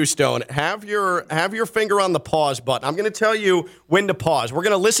you to do, Stone, have your finger on the pause button. I'm going to tell you when to pause. We're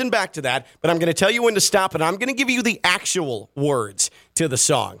going to listen back to that, but I'm going to tell you when to stop, and I'm going to give you the actual words to the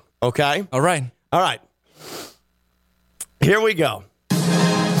song, okay? All right. All right. Here we go.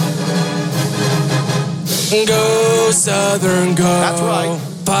 Go, Southern, go. That's right.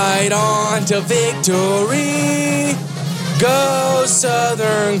 Fight on to victory. Go,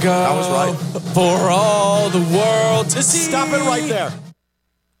 Southern, go. That was right. For all the world to see. Stop it right there.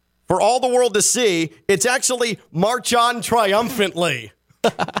 For all the world to see, it's actually march on triumphantly.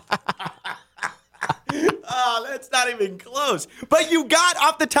 That's not even close. But you got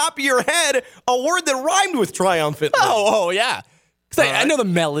off the top of your head a word that rhymed with triumphantly. Oh yeah. I know the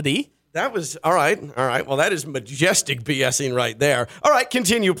melody. That was, all right. Well, that is majestic BSing right there. All right,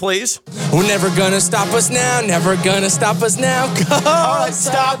 continue, please. We're never gonna stop us now, never gonna stop us now. Go, all right,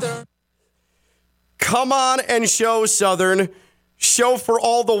 stop. Southern. Come on and show, Southern. Show for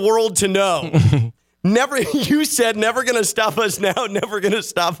all the world to know. You said never gonna stop us now, never gonna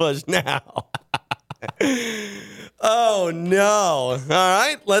stop us now. Oh, no. All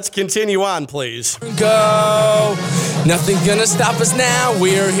right, let's continue on, please. Go. Nothing gonna stop us now.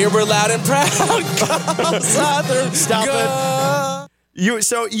 We're here, we're loud and proud. Go, Southern. Stop go. it. You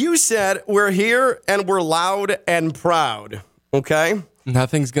said we're here and we're loud and proud. Okay?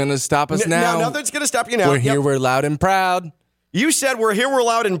 Nothing's going to stop us now. No, nothing's going to stop you now. We're here, we're loud and proud. You said we're here, we're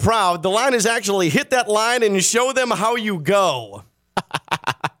loud and proud. The line is actually hit that line and show them how you go.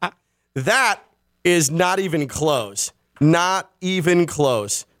 That is not even close. Not even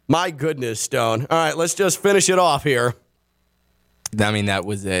close. My goodness, Stone. All right, let's just finish it off here. I mean, that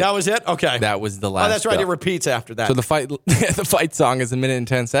was it. That was it? Okay. That was the last. Oh, that's right. go. It repeats after that. So the fight song is 1 minute and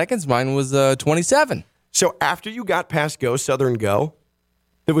 10 seconds. Mine was 27. So after you got past Go Southern Go,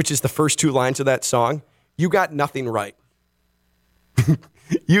 which is the first 2 lines of that song, you got nothing right.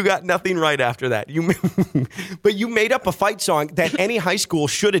 You got nothing right after that. But you made up a fight song that any high school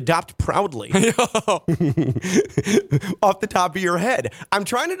should adopt proudly. Off the top of your head. I'm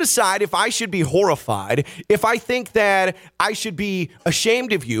trying to decide if I should be horrified, if I think that I should be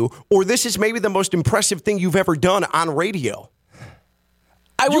ashamed of you, or this is maybe the most impressive thing you've ever done on radio.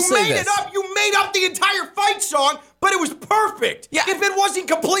 I will say made this. it up. You made up the entire fight song, but it was perfect. Yeah. If it wasn't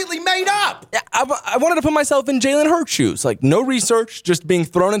completely made up. Yeah, I wanted to put myself in Jalen Hurts' shoes. Like, no research, just being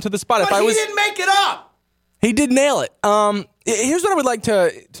thrown into the spot. But he didn't make it up. He did nail it. Here's what I would like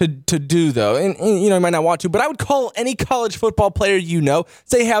to do, though. And you might not want to, but I would call any college football player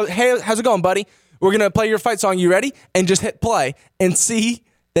say, hey, how's it going, buddy? We're going to play your fight song. You ready? And just hit play and see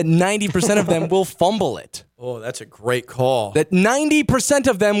that 90% of them will fumble it. Oh, that's a great call. That 90%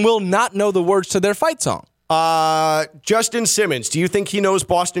 of them will not know the words to their fight song. Justin Simmons, do you think he knows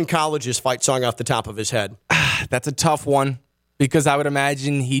Boston College's fight song off the top of his head? That's a tough one because I would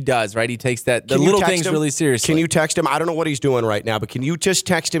imagine he does, right? He takes the little things really seriously. Can you text him? I don't know what he's doing right now, but can you just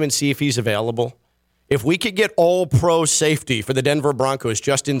text him and see if he's available? If we could get all-pro safety for the Denver Broncos,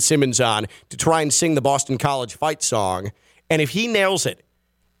 Justin Simmons, on to try and sing the Boston College fight song, and if he nails it,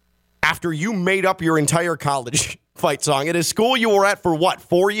 after you made up your entire college fight song at a school you were at for what,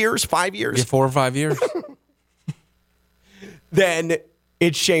 4 years, 5 years? Yeah, 4 or 5 years. Then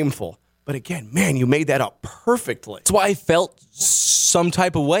it's shameful. But again, man, you made that up perfectly. That's why I felt some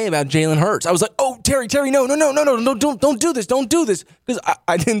type of way about Jalen Hurts. I was like, oh, Terry, no, don't do this. Because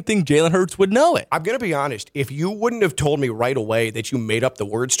I didn't think Jalen Hurts would know it. I'm going to be honest. If you wouldn't have told me right away that you made up the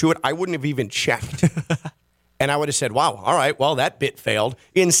words to it, I wouldn't have even checked. And I would have said, wow, all right, well, that bit failed.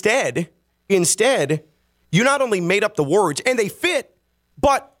 Instead, you not only made up the words, and they fit,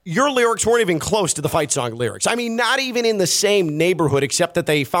 but your lyrics weren't even close to the fight song lyrics. I mean, not even in the same neighborhood, except that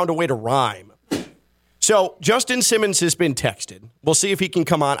they found a way to rhyme. So Justin Simmons has been texted. We'll see if he can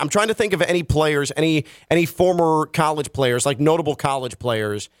come on. I'm trying to think of any players, any former college players, like notable college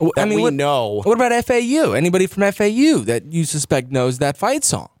players that we know. What about FAU? Anybody from FAU that you suspect knows that fight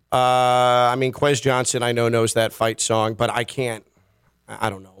song? Quez Johnson, I know, knows that fight song, but I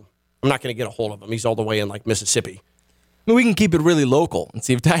don't know. I'm not going to get a hold of him. He's all the way in, Mississippi. We can keep it really local and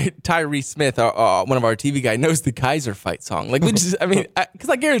see if Tyree Smith, one of our TV guys, knows the Kaiser fight song. Because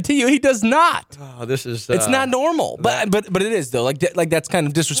I guarantee you he does not. Oh, this is... it's not normal. But it is, though. Like that's kind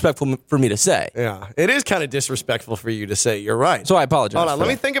of disrespectful for me to say. Yeah, it is kind of disrespectful for you to say. You're right. So I apologize. Hold on. Let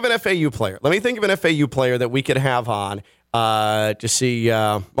me think of an FAU player. That we could have on to see...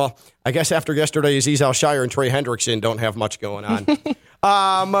 I guess after yesterday, Azeez Al-Shire and Trey Hendrickson don't have much going on.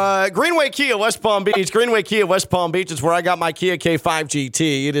 Greenway Kia, West Palm Beach. Greenway Kia, West Palm Beach is where I got my Kia K5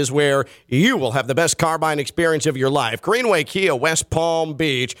 GT. It is where you will have the best car buying experience of your life. Greenway Kia, West Palm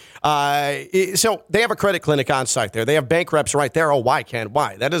Beach. So they have a credit clinic on site there. They have bank reps right there. Oh, why, Ken?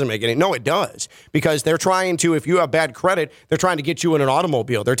 Why? That doesn't make any... No, it does. Because they're trying to, if you have bad credit, they're trying to get you in an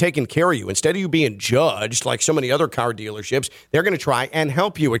automobile. They're taking care of you. Instead of you being judged like so many other car dealerships, they're going to try and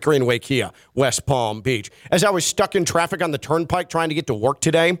help you at Greenway Kia, West Palm Beach. As I was stuck in traffic on the turnpike trying to get to work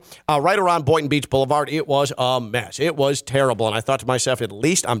today, right around Boynton Beach Boulevard, it was a mess. It was terrible. And I thought to myself, at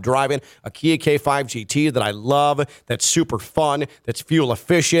least I'm driving a Kia K5 GT that I love, that's super fun, that's fuel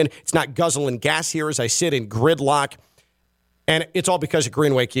efficient. It's not guzzling gas here as I sit in gridlock. And it's all because of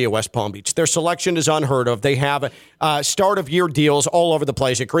Greenway Kia, West Palm Beach. Their selection is unheard of. They have start-of-year deals all over the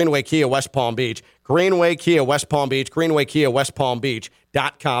place at Greenway Kia, West Palm Beach. Greenway Kia, West Palm Beach. Greenway Kia, West Palm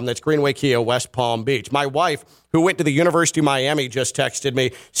Beach.com. That's Greenway Kia, West Palm Beach. My wife, who went to the University of Miami, just texted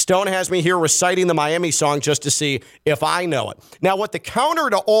me. Stone has me here reciting the Miami song just to see if I know it. Now, what the counter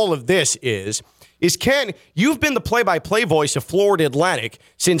to all of this is Ken, you've been the play-by-play voice of Florida Atlantic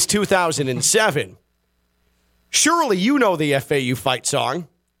since 2007. Surely you know the FAU fight song.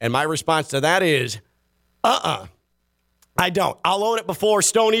 And my response to that is, I don't. I'll own it before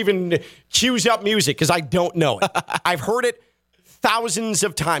Stone even cues up music because I don't know it. I've heard it thousands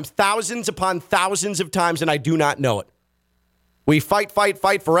of times, thousands upon thousands of times, and I do not know it. We fight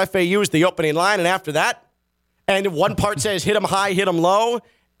for FAU is the opening line, and after that, And one part says hit 'em high, hit 'em low.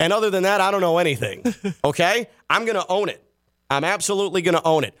 And other than that, I don't know anything. Okay? I'm going to own it. I'm absolutely going to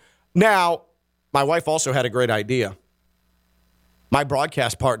own it. Now, my wife also had a great idea. My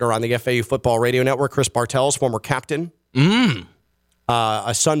broadcast partner on the FAU Football Radio Network, Chris Bartels, former captain,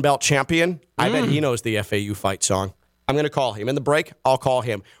 a Sun Belt champion. I bet he knows the FAU fight song. I'm going to call him. In the break, I'll call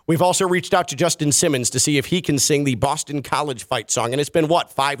him. We've also reached out to Justin Simmons to see if he can sing the Boston College fight song. And it's been,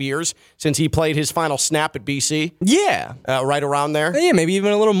 5 years since he played his final snap at BC? Yeah. Right around there? Yeah, maybe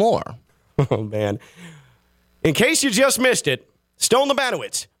even a little more. Oh, man. In case you just missed it, Stone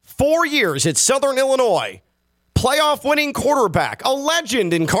Labanowitz, 4 years at Southern Illinois, playoff winning quarterback, a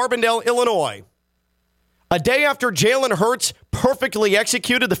legend in Carbondale, Illinois. A day after Jalen Hurts perfectly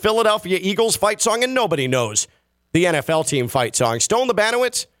executed the Philadelphia Eagles fight song, and nobody knows the NFL team fight song. Stone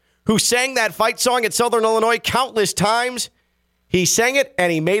Labanowitz, who sang that fight song at Southern Illinois countless times, he sang it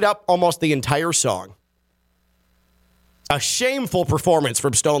and he made up almost the entire song. A shameful performance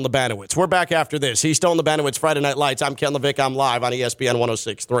from Stone Labanowitz. We're back after this. He's Stone Labanowitz, Friday Night Lights. I'm Ken LaVic. I'm live on ESPN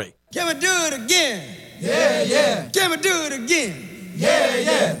 106.3. Can we do it again? Yeah, yeah. Can we do it again? Yeah,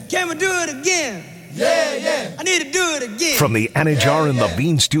 yeah. Can we do it again? Yeah, yeah. I need to do it again. From the Anajar and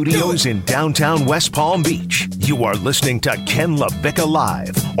Levine Studios in downtown West Palm Beach, you are listening to Ken LaVic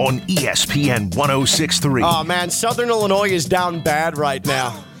Live on ESPN 106.3. Oh, man, Southern Illinois is down bad right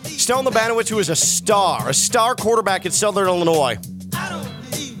now. Stone Labanowitz, who is a star quarterback at Southern Illinois,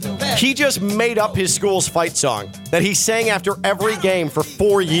 he just made up his school's fight song that he sang after every game for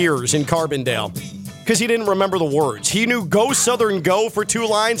 4 years in Carbondale because he didn't remember the words. He knew Go Southern Go for 2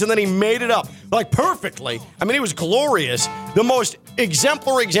 lines, and then he made it up, perfectly. I mean, it was glorious. The most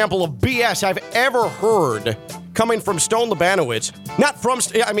exemplary example of BS I've ever heard coming from Stone Labanowitz. Not from,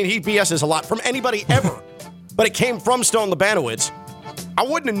 he BS's a lot from anybody ever, but it came from Stone Labanowitz. I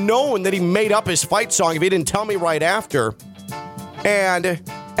wouldn't have known that he made up his fight song if he didn't tell me right after. And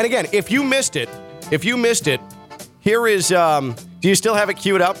again, if you missed it, here is, do you still have it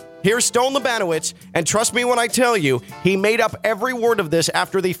queued up? Here's Stone Labanowitz, and trust me when I tell you, he made up every word of this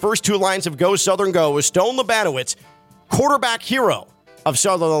after the first 2 lines of Go Southern Go. Was Stone Labanowitz, quarterback hero of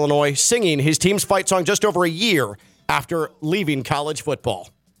Southern Illinois, singing his team's fight song just over a year after leaving college football.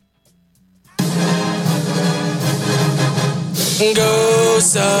 Go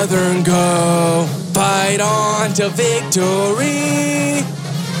Southern Go, fight on to victory.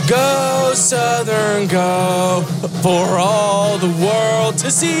 Go Southern Go, for all the world to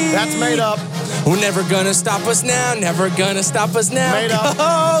see. That's made up. We're never gonna stop us now, never gonna stop us now. Made up.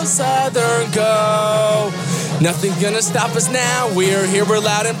 Go Southern Go, nothing's gonna stop us now. We're here, we're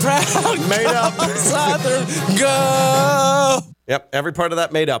loud and proud. Made up. Southern Go. Yep, every part of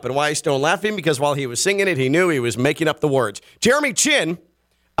that made up. And why is Stone laughing? Because while he was singing it, he knew he was making up the words. Jeremy Chin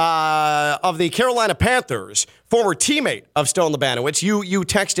of the Carolina Panthers, former teammate of Stone Labanowitz, you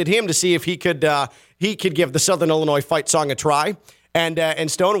texted him to see if he could give the Southern Illinois fight song a try. And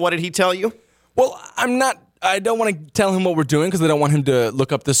Stone, what did he tell you? Well, I don't want to tell him what we're doing because I don't want him to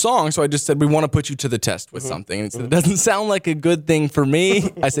look up the song. So I just said, we want to put you to the test with something. And he said, it doesn't sound like a good thing for me.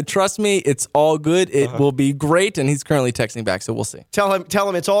 I said, trust me, it's all good. It will be great. And he's currently texting back, so we'll see. Tell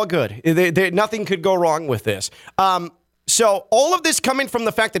him it's all good. Nothing could go wrong with this. So all of this coming from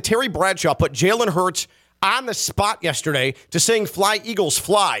the fact that Terry Bradshaw put Jalen Hurts on the spot yesterday to sing Fly Eagles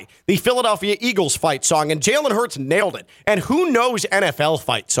Fly, the Philadelphia Eagles fight song, and Jalen Hurts nailed it. And who knows NFL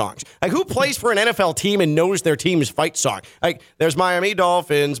fight songs? Who plays for an NFL team and knows their team's fight song? There's Miami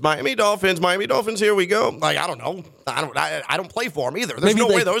Dolphins, here we go. I don't know. I don't play for them either. There's no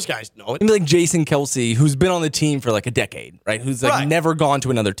way those guys know it. Maybe like Jason Kelsey, who's been on the team for like a decade, right? Who's never gone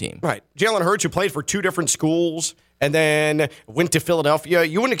to another team. Right. Jalen Hurts, who played for 2 different schools and then went to Philadelphia.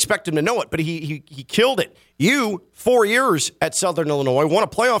 You wouldn't expect him to know it, but he killed it. You, 4 years at Southern Illinois, won a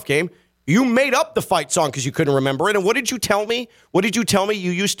playoff game. You made up the fight song because you couldn't remember it. And what did you tell me?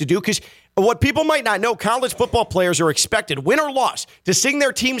 You used to do? Because what people might not know, college football players are expected, win or loss, to sing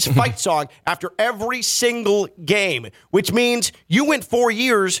their team's fight song after every single game, which means you went 4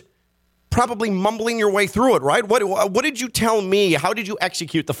 years probably mumbling your way through it, right? What did you tell me? How did you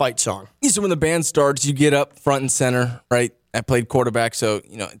execute the fight song? So when the band starts, you get up front and center, right? I played quarterback, so,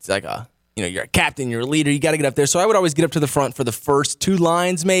 it's like you're a captain, you're a leader, you got to get up there. So I would always get up to the front for the first 2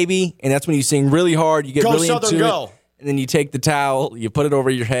 lines maybe, and that's when you sing really hard, you get really into it. And then you take the towel, you put it over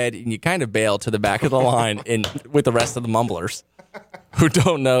your head, and you kind of bail to the back of the line with the rest of the mumblers who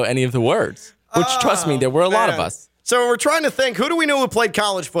don't know any of the words, which, trust me, there were a lot of us. So we're trying to think, who do we know who played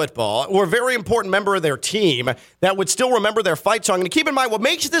college football, or a very important member of their team that would still remember their fight song? And keep in mind, what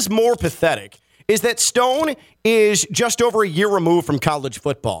makes this more pathetic is that Stone is just over a year removed from college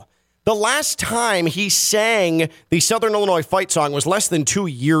football. The last time he sang the Southern Illinois fight song was less than 2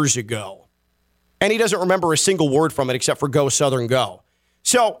 years ago. And he doesn't remember a single word from it except for Go Southern Go.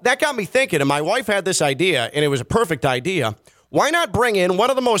 So that got me thinking, and my wife had this idea, and it was a perfect idea. Why not bring in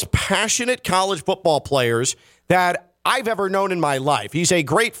one of the most passionate college football players that I've ever known in my life? He's a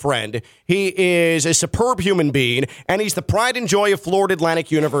great friend. He is a superb human being, and he's the pride and joy of Florida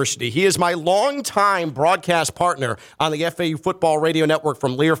Atlantic University. He is my longtime broadcast partner on the FAU Football Radio Network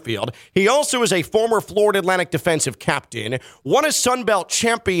from Learfield. He also is a former Florida Atlantic defensive captain, won a Sun Belt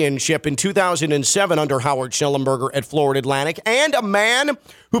championship in 2007 under Howard Schnellenberger at Florida Atlantic, and a man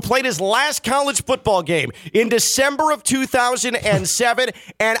who played his last college football game in December of 2007,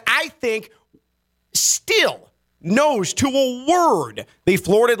 and I think still knows to a word the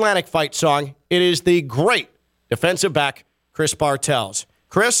Florida Atlantic fight song. It is the great defensive back, Chris Bartels.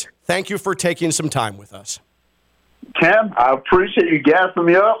 Chris, thank you for taking some time with us. Cam, I appreciate you gassing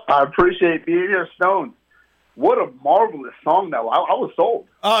me up. I appreciate being here, Stone. What a marvelous song that was. I was sold.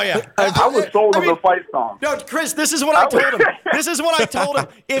 Oh, yeah. I was sold on the fight song. No, Chris, this is what I told him. This is what I told him.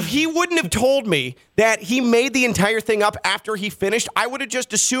 If he wouldn't have told me that he made the entire thing up after he finished, I would have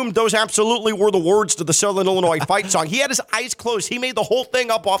just assumed those absolutely were the words to the Southern Illinois fight song. He had his eyes closed. He made the whole thing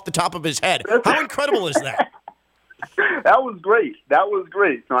up off the top of his head. How incredible is that? That was great. That was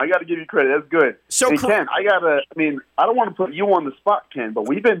great. So I got to give you credit. That's good. So, and Ken, I don't want to put you on the spot, Ken, but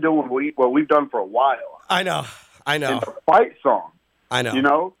we've been doing what we've done for a while. I know. And the fight song. I know. You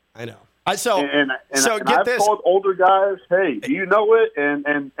know? I know. And get I've this. told older guys, hey, do you know it?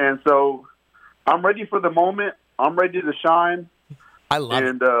 And so I'm ready for the moment. I'm ready to shine. I love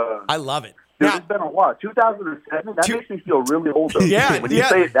it. I love it. Dude, it's been a while. 2007. That makes me feel really old. Though. Yeah, when you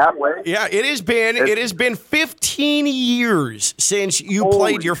say it that way. Yeah, it has been 15 years since you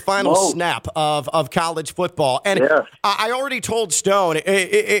played your final snap of college football, and I already told Stone.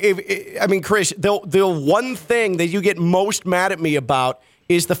 I mean, Chris, the one thing that you get most mad at me about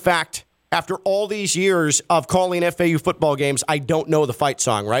is the fact, after all these years of calling FAU football games, I don't know the fight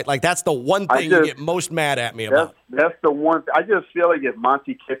song, right? Like, that's the one thing you get most mad at me about. That's the one. I just feel like if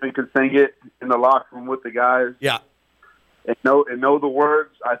Monty Kiffin could sing it in the locker room with the guys, and know the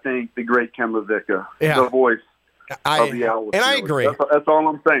words, I think the great Ken LaVicka, the voice of the hour. And I agree. That's all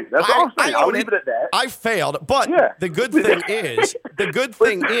I'm saying. That's all I'm saying. I'll leave it at that. I failed, but the good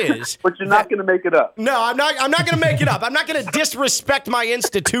thing is, but you're not going to make it up. No, I'm not going to make it up. I'm not going to disrespect my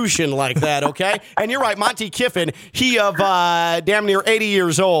institution like that, okay? And you're right, Monty Kiffin, he of damn near 80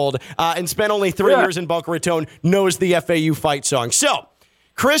 years old and spent only 3 years in Boca Raton, knows the FAU fight song. So,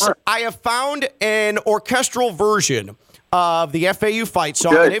 Chris, I have found an orchestral version of the FAU fight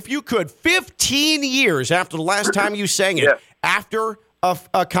song. And if you could, 15 years after the last time you sang it, after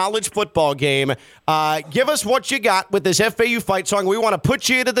a college football game, give us what you got with this FAU fight song. We want to put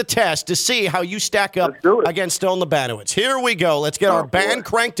you to the test to see how you stack up against Stone Labanowitz. Here we go. Let's get our band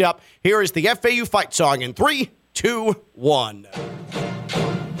cranked up. Here is the FAU fight song in 3, 2, 1.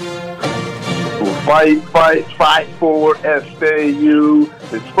 Fight, fight, fight for FAU.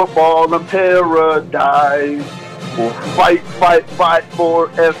 It's football in paradise. We'll fight, fight, fight for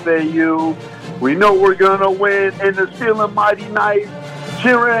FAU. We know we're going to win, and it's feeling mighty nice.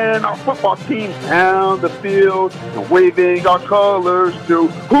 Cheering our football team down the field and waving our colors to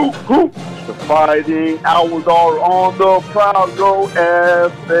hoop, hoop. The fighting owls are on the prowl. Go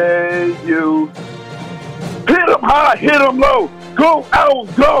FAU. Hit them high, hit them low. Go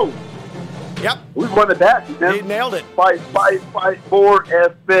Owls, go. Yep. We run it back. He nailed it. Fight, fight, fight for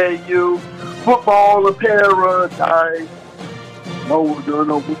FAU. Football in paradise. No, we're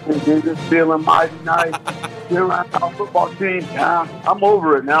gonna win. It's feeling mighty nice. Cheering our football team down. I'm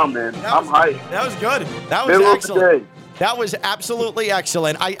over it now, man. I'm hyped. That was good. That was excellent. That was absolutely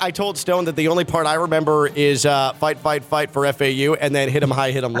excellent. I told Stone that the only part I remember is fight, fight, fight for FAU, and then hit 'em high,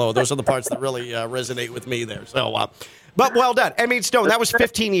 hit 'em low. Those are the parts that really resonate with me there. So, but well done. I mean, Stone, that was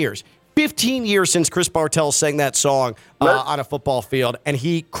 15 years. 15 years since Chris Bartels sang that song on a football field, and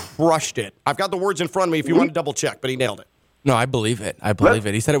he crushed it. I've got the words in front of me if you want to double check, but he nailed it. No, I believe it. I believe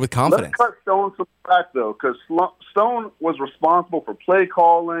it. He said it with confidence. Let's cut Stone some slack, though, because Stone was responsible for play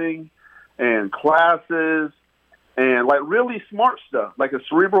calling and classes and, like, really smart stuff, like a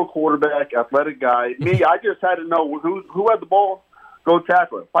cerebral quarterback, athletic guy. Me, I just had to know who had the ball. Go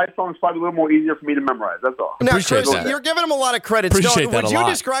tackle it. Fight song's probably a little more easier for me to memorize. That's all. Now, Chris, you're giving him a lot of credit. Stone, would you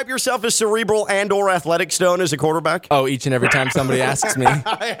describe yourself as cerebral and or athletic, Stone, as a quarterback? Oh, each and every time somebody asks me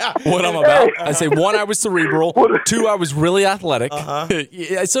what I'm about, I say, 1, I was cerebral. 2, I was really athletic.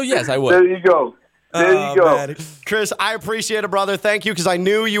 So, yes, I would. There you go. There you go. Man. Chris, I appreciate it, brother. Thank you, because I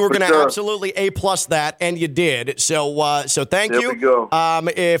knew you were going to absolutely A+ that, and you did. So thank you. There we go.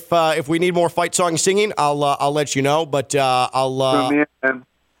 If we need more fight song singing, I'll let you know. But I'll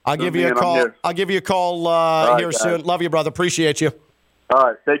give you a call. I'll give you a call here soon. Love you, brother. Appreciate you. All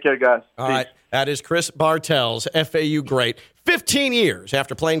right. Take care, guys. All right. That is Chris Bartels, FAU great. 15 years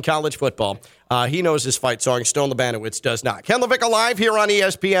after playing college football. He knows his fight song. Stone Labanowitz does not. Ken LaVicka Live here on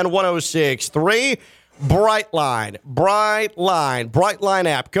ESPN 106.3. Brightline. Brightline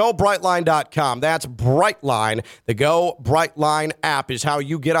app. Go Brightline.com. That's Brightline. The Go Brightline app is how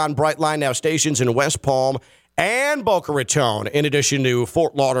you get on Brightline. Now stations in West Palm and Boca Raton, in addition to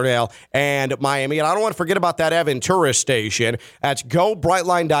Fort Lauderdale and Miami. And I don't want to forget about that Aventura station. That's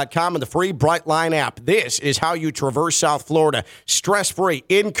GoBrightline.com and the free Brightline app. This is how you traverse South Florida. Stress-free,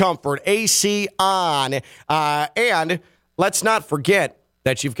 in comfort, AC on. And let's not forget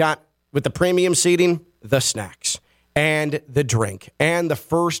that you've got, with the premium seating, the snacks and the drink and the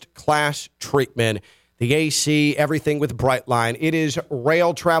first-class treatment. The AC, everything with Brightline. It is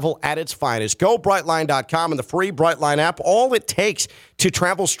rail travel at its finest. Go Brightline.com and the free Brightline app. All it takes to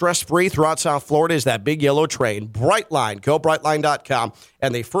travel stress-free throughout South Florida is that big yellow train. Brightline. Go Brightline.com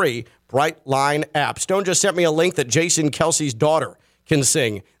and the free Brightline app. Stone just sent me a link that Jason Kelsey's daughter can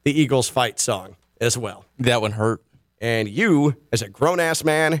sing the Eagles fight song as well. That one hurt. And you, as a grown-ass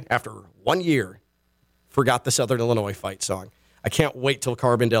man, after 1 year, forgot the Southern Illinois fight song. I can't wait till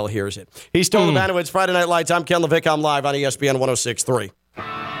Carbondale hears it. He's Stone Labanowitz, Friday Night Lights. I'm Ken LaVicka. I'm live on ESPN 106.3.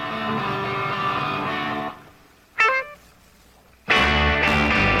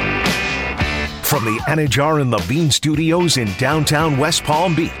 From the Anajar and Levine Studios in downtown West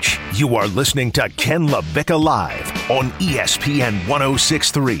Palm Beach, you are listening to Ken LaVicka Live on ESPN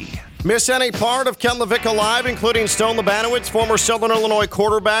 106.3. Miss any part of Ken LaVicka Live, including Stone Labanowitz, former Southern Illinois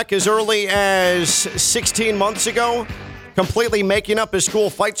quarterback, as early as 16 months ago? Completely making up his school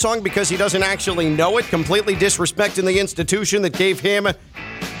fight song because he doesn't actually know it, completely disrespecting the institution that gave him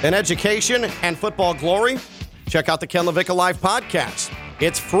an education and football glory. Check out the Ken LaVicka Live podcast.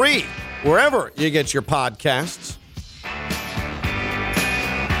 It's free wherever you get your podcasts.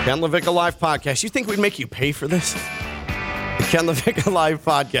 Ken LaVicka Live podcast. You think we'd make you pay for this? The Ken LaVicka Live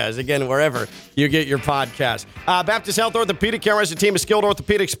podcast. Again, wherever you get your podcast. Baptist Health Orthopedic Care has a team of skilled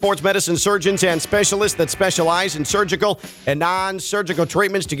orthopedic sports medicine surgeons and specialists that specialize in surgical and non-surgical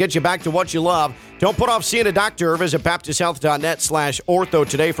treatments to get you back to what you love. Don't put off seeing a doctor. Visit baptisthealth.net/ortho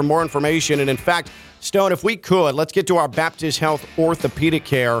today for more information. And in fact, Stone, if we could, let's get to our Baptist Health Orthopedic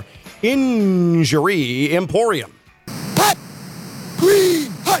Care Injury Emporium. Hut!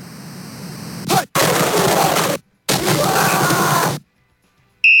 Green! Hut! Hut!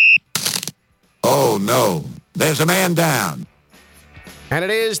 Oh, no. There's a man down. And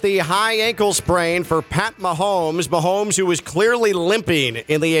it is the high ankle sprain for Pat Mahomes. Mahomes, who was clearly limping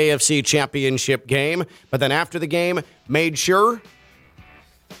in the AFC Championship game, but then after the game made sure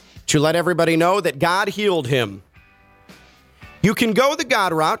to let everybody know that God healed him. You can go the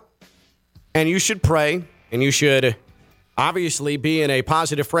God route, and you should pray, and you should obviously be in a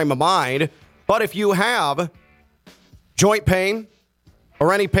positive frame of mind, but if you have joint pain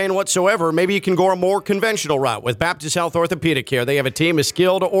or any pain whatsoever, maybe you can go a more conventional route with Baptist Health Orthopedic Care. They have a team of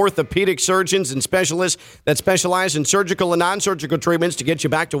skilled orthopedic surgeons and specialists that specialize in surgical and non-surgical treatments to get you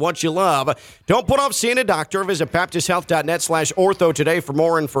back to what you love. Don't put off seeing a doctor. Visit baptisthealth.net/ortho today for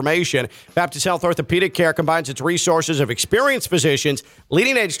more information. Baptist Health Orthopedic Care combines its resources of experienced physicians,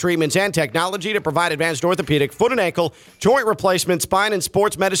 leading-edge treatments, and technology to provide advanced orthopedic, foot and ankle, joint replacement, spine, and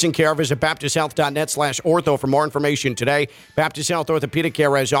sports medicine care. Visit baptisthealth.net/ortho for more information today. Baptist Health Orthopedic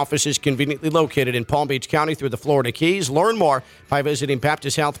Care has offices conveniently located in Palm Beach County through the Florida Keys. Learn more by visiting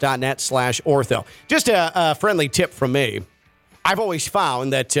baptisthealth.net/ortho. Just a friendly tip from me. I've always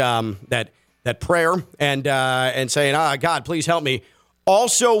found that that prayer and saying, God, please help me,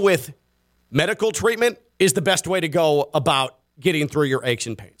 also with medical treatment, is the best way to go about getting through your aches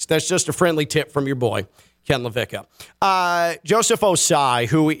and pains. That's just a friendly tip from your boy, Ken LaVicka. Joseph Ossai,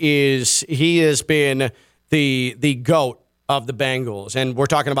 he has been the GOAT of the Bengals, and we're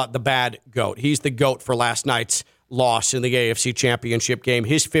talking about the bad GOAT. He's the GOAT for last night's loss in the AFC Championship game.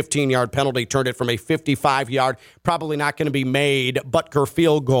 His 15-yard penalty turned it from a 55-yard, probably not going to be made, Butker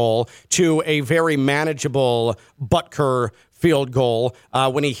field goal to a very manageable Butker field goal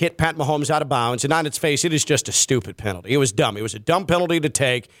when he hit Pat Mahomes out of bounds. And on its face, it is just a stupid penalty. It was dumb. It was a dumb penalty to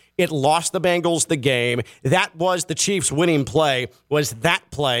take. It lost the Bengals the game. That was the Chiefs' winning play, was that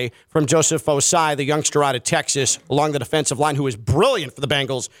play from Joseph Ossai, the youngster out of Texas, along the defensive line, who was brilliant for the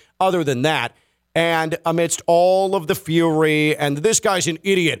Bengals. Other than that, And amidst all of the fury, and this guy's an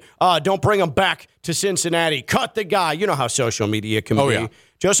idiot. Don't bring him back to Cincinnati. Cut the guy. You know how social media can be. Yeah.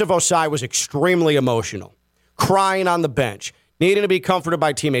 Joseph Ossai was extremely emotional, crying on the bench, needing to be comforted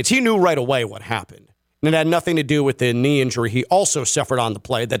by teammates. He knew right away what happened. And it had nothing to do with the knee injury he also suffered on the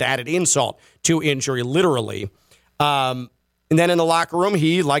play that added insult to injury, literally. And then in the locker room,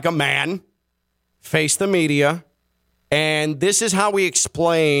 he, like a man, faced the media. And this is how he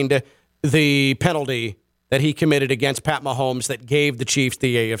explained the penalty that he committed against Pat Mahomes that gave the Chiefs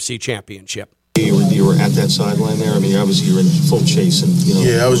the AFC championship. You were at that sideline there. I mean, obviously you're in full chase, and you know.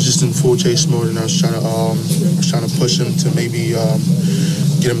 Yeah, I was just in full chase mode, and I was trying to push him to maybe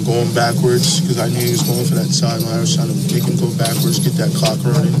get him going backwards because I knew he was going for that sideline. I was trying to make him go backwards, get that clock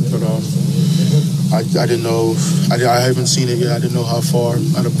running, but I didn't know. I haven't seen it yet. I didn't know how far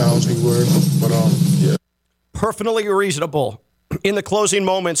out of bounds we were, but yeah. Perfectly reasonable in the closing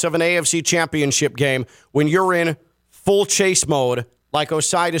moments of an AFC championship game when you're in full chase mode, like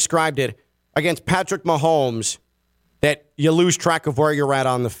Ossai described it, against Patrick Mahomes, that you lose track of where you're at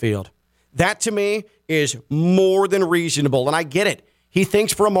on the field. That, to me, is more than reasonable, and I get it. He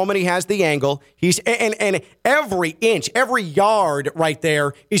thinks for a moment he has the angle. And every inch, every yard right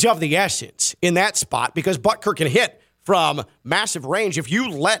there is of the essence in that spot because Butker can hit from massive range. If you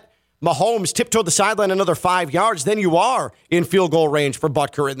let Mahomes tiptoe the sideline another 5 yards, then you are in field goal range for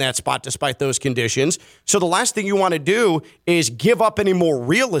Butker in that spot despite those conditions. So the last thing you want to do is give up any more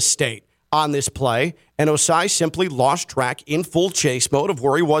real estate on this play, and Ossai simply lost track in full chase mode of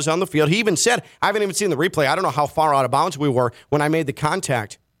where he was on the field. He even said, I haven't even seen the replay. I don't know how far out of bounds we were when I made the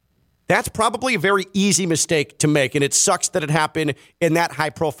contact. That's probably a very easy mistake to make, and it sucks that it happened in that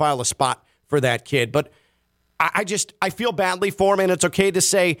high-profile a spot for that kid. But I feel badly for him, and it's okay to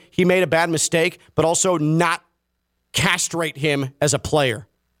say he made a bad mistake, but also not castrate him as a player.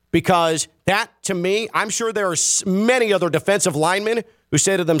 Because that, to me, I'm sure there are many other defensive linemen who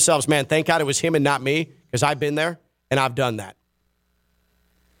say to themselves, man, thank God it was him and not me, because I've been there and I've done that.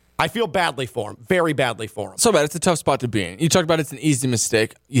 I feel badly for him, very badly for him. So bad. It's a tough spot to be in. You talked about it's an easy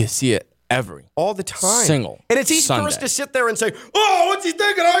mistake. You see it all the time. Single. And it's easy for us to sit there and say, oh, what's he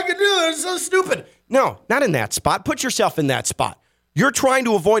thinking? I can do it. It's so stupid. No, not in that spot. Put yourself in that spot. You're trying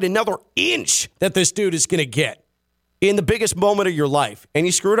to avoid another inch that this dude is going to get in the biggest moment of your life, and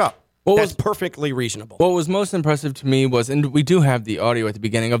you screwed up. That's perfectly reasonable. What was most impressive to me was, and we do have the audio at the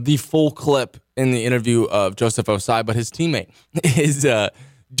beginning of the full clip in the interview of Joseph Ossai, but his teammate is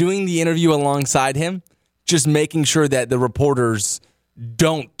doing the interview alongside him, just making sure that the reporters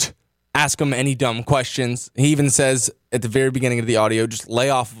don't ask him any dumb questions. He even says at the very beginning of the audio, just lay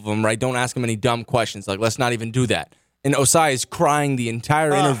off of him, right? Don't ask him any dumb questions. Like, let's not even do that. And Ossai is crying the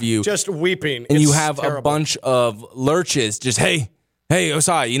entire interview. Just weeping. And you have terrible. A bunch of lurches just, hey,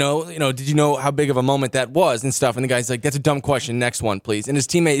 Ossai, you know, did you know how big of a moment that was and stuff? And the guy's like, that's a dumb question. Next one, please. And his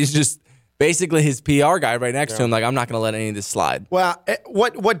teammate is just basically his PR guy right next to him. Like, I'm not going to let any of this slide. Well,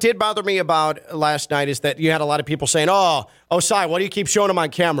 what did bother me about last night is that you had a lot of people saying, oh, Ossai, why do you keep showing him on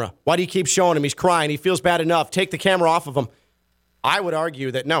camera? Why do you keep showing him? He's crying. He feels bad enough. Take the camera off of him. I would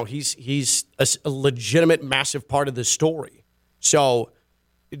argue that, no, he's a legitimate, massive part of the story. So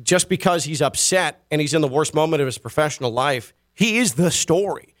just because he's upset and he's in the worst moment of his professional life, he is the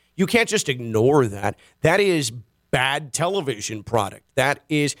story. You can't just ignore that. That is bad television product.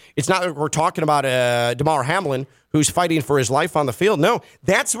 It's not like we're talking about Damar Hamlin who's fighting for his life on the field. No,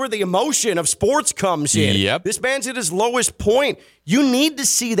 that's where the emotion of sports comes in. Yep. This man's at his lowest point. You need to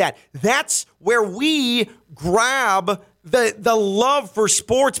see that. That's where we grab the love for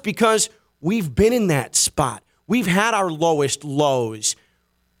sports because we've been in that spot. We've had our lowest lows.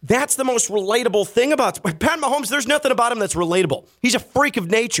 That's the most relatable thing about Pat Mahomes. There's nothing about him that's relatable. He's a freak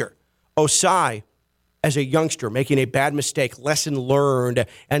of nature. Ossai, as a youngster, making a bad mistake, lesson learned,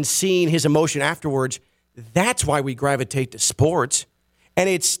 and seeing his emotion afterwards, that's why we gravitate to sports. And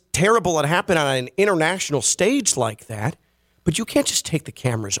it's terrible it happened on an international stage like that, but you can't just take the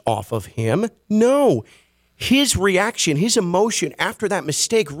cameras off of him. No. His reaction, his emotion after that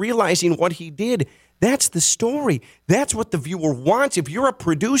mistake, realizing what he did, that's the story. That's what the viewer wants. If you're a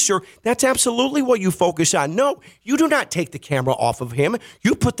producer, that's absolutely what you focus on. No, you do not take the camera off of him.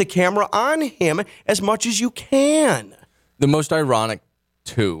 You put the camera on him as much as you can. The most ironic,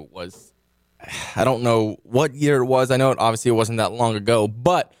 too, was, I don't know what year it was. I know obviously it wasn't that long ago,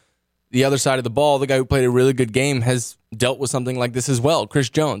 but the other side of the ball, the guy who played a really good game, has dealt with something like this as well. Chris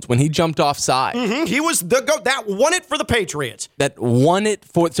Jones, when he jumped offside. Mm-hmm. He was the GOAT. That won it for the Patriots.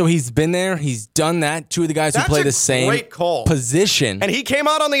 So he's been there. He's done that. Two of the guys who play the same position. And he came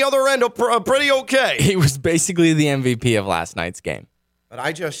out on the other end pretty okay. He was basically the MVP of last night's game. But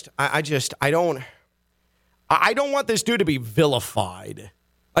I don't want this dude to be vilified.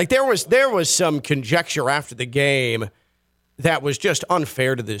 Like there was some conjecture after the game that was just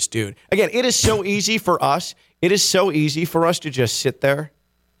unfair to this dude. Again, it is so easy for us. It is so easy for us to just sit there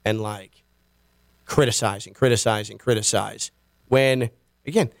and like criticize. When,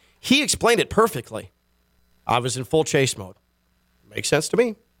 again, he explained it perfectly. I was in full chase mode. Makes sense to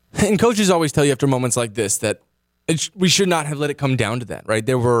me. And coaches always tell you after moments like this that we should not have let it come down to that, right?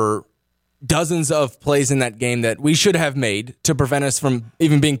 There were dozens of plays in that game that we should have made to prevent us from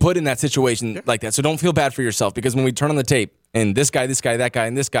even being put in that situation like that. So don't feel bad for yourself, because when we turn on the tape and this guy, that guy,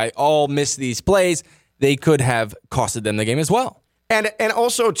 and this guy all miss these plays, they could have costed them the game as well. And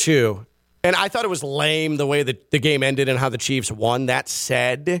also, too, and I thought it was lame the way that the game ended and how the Chiefs won. That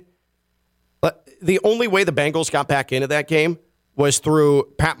said, the only way the Bengals got back into that game was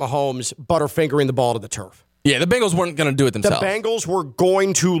through Pat Mahomes butterfingering the ball to the turf. Yeah, the Bengals weren't going to do it themselves. The Bengals were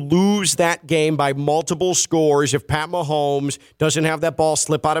going to lose that game by multiple scores if Pat Mahomes doesn't have that ball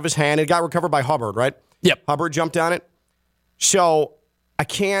slip out of his hand. It got recovered by Hubbard, right? Yep. Hubbard jumped on it. So I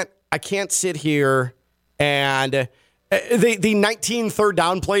can't sit here and the 19 third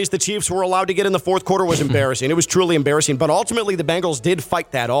down plays the Chiefs were allowed to get in the fourth quarter was embarrassing. It was truly embarrassing. But ultimately, the Bengals did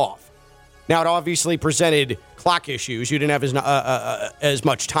fight that off. Now, it obviously presented clock issues. You didn't have as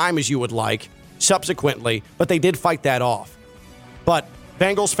much time as you would like subsequently, but they did fight that off. But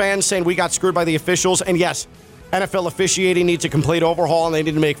Bengals fans saying we got screwed by the officials, and yes, NFL officiating needs a complete overhaul, and they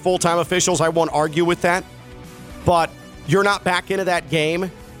need to make full-time officials. I won't argue with that. But you're not back into that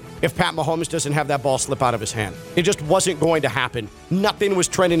game if Pat Mahomes doesn't have that ball slip out of his hand. It just wasn't going to happen. Nothing was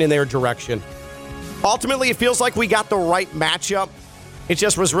trending in their direction. Ultimately, it feels like we got the right matchup. It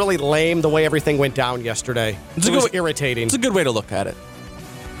just was really lame the way everything went down yesterday. It was irritating. It's a good way to look at it.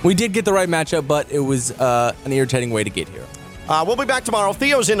 We did get the right matchup, but it was an irritating way to get here. We'll be back tomorrow.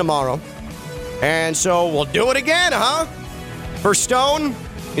 Theo's in tomorrow. And so we'll do it again, huh? For Stone,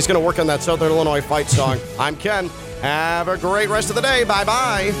 he's going to work on that Southern Illinois fight song. I'm Ken. Have a great rest of the day.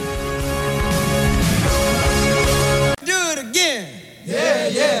 Bye-bye. Do it again. Yeah,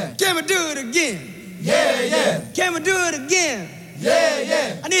 yeah. Can we do it again? Yeah, yeah. Can we do it again? Yeah,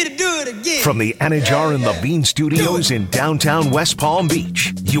 yeah. I need to do it again. From the Anajar and Levine Studios in downtown West Palm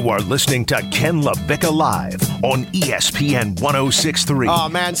Beach, you are listening to Ken LaVicka Live on ESPN 106.3. Oh,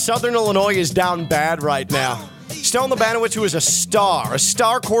 man, Southern Illinois is down bad right now. Stone Labanowitz, who is a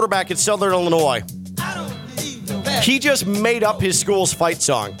star quarterback at Southern Illinois, he just made up his school's fight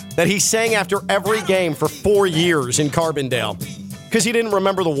song that he sang after every game for 4 years in Carbondale because he didn't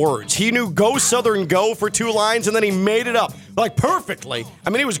remember the words. He knew "Go Southern Go" for 2 lines, and then he made it up, like, perfectly. I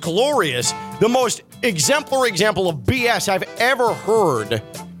mean, it was glorious. The most exemplary example of BS I've ever heard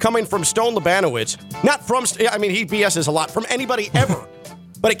coming from Stone Labanowitz. Not from, I mean, he BS's a lot, from anybody ever.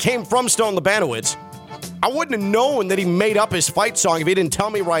 But it came from Stone Labanowitz. I wouldn't have known that he made up his fight song if he didn't tell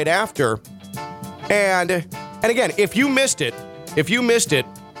me right after. And again, if you missed it,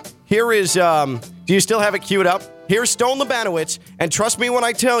 here is, do you still have it queued up? Here's Stone Labanowitz, and trust me when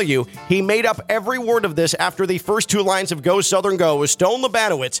I tell you, he made up every word of this after the first 2 lines of "Go Southern Go" was Stone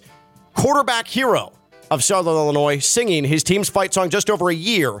Labanowitz, quarterback hero of Southern Illinois, singing his team's fight song just over a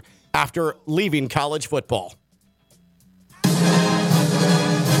year after leaving college football.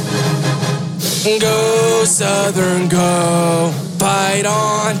 Go Southern Go, fight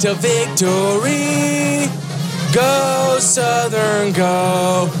on to victory. Go Southern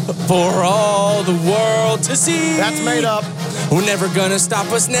Go, for all the world to see. That's made up. We're never gonna stop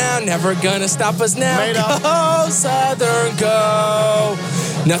us now, never gonna stop us now. Made up. Go Southern Go,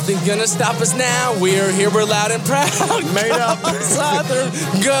 nothing's gonna stop us now. We're here, we're loud and proud. Made up. Southern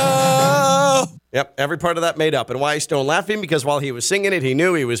Go. Yep, every part of that made up. And why is Stone laughing? Because while he was singing it, he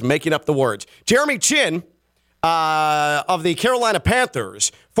knew he was making up the words. Jeremy Chin, of the Carolina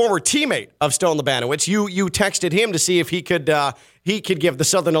Panthers, former teammate of Stone Labanowitz, you texted him to see if he could give the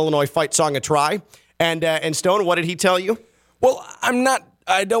Southern Illinois fight song a try. And Stone, what did he tell you? Well,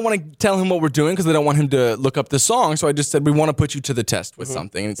 I don't want to tell him what we're doing because I don't want him to look up the song. So I just said, we want to put you to the test with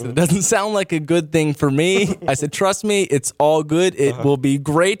something. And he said, it doesn't sound like a good thing for me. I said, trust me, it's all good. It will be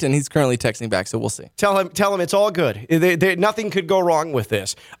great. And he's currently texting back, so we'll see. Tell him it's all good. Nothing could go wrong with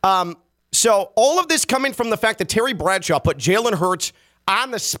this. So all of this coming from the fact that Terry Bradshaw put Jalen Hurts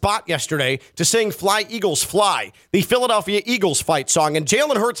on the spot yesterday to sing Fly, Eagles, Fly, the Philadelphia Eagles fight song, and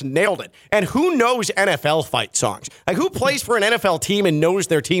Jalen Hurts nailed it. And who knows NFL fight songs? Like, who plays for an NFL team and knows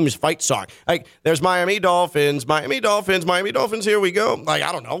their team's fight song? Like, there's Miami Dolphins, here we go. Like,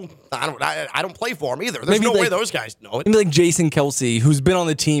 I don't know. I don't play for them either. There's no way those guys know it. Maybe like Jason Kelsey, who's been on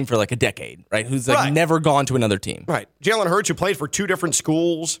the team for like a decade, right? Who's like never gone to another team. Right. Jalen Hurts, who played for 2 different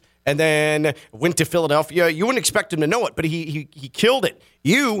schools and then went to Philadelphia. You wouldn't expect him to know it, but he killed it.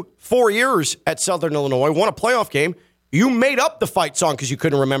 You, 4 years at Southern Illinois, won a playoff game. You made up the fight song because you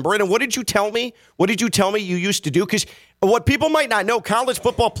couldn't remember it. And what did you tell me? What did you tell me you used to do? Because what people might not know, college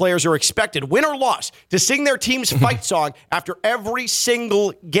football players are expected, win or loss, to sing their team's fight song after every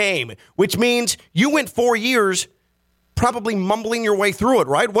single game, which means you went 4 years probably mumbling your way through it,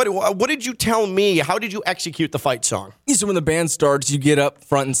 right? What did you tell me? How did you execute the fight song? So when the band starts, you get up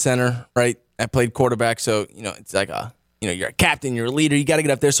front and center, right? I played quarterback, so, it's like you're a captain, you're a leader, you got to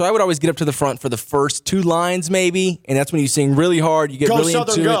get up there. So I would always get up to the front for the first 2 lines maybe, and that's when you sing really hard, you get really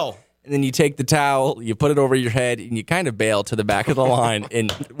into it. And then you take the towel, you put it over your head, and you kind of bail to the back of the line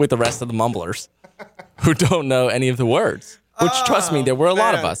with the rest of the mumblers who don't know any of the words, which, trust me, there were a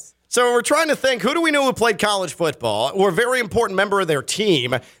lot of us. So we're trying to think, who do we know who played college football, or a very important member of their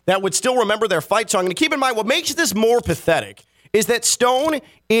team that would still remember their fight song? And keep in mind, what makes this more pathetic is that Stone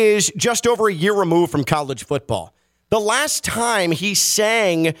is just over a year removed from college football. The last time he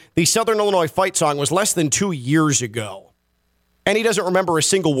sang the Southern Illinois fight song was less than 2 years ago. And he doesn't remember a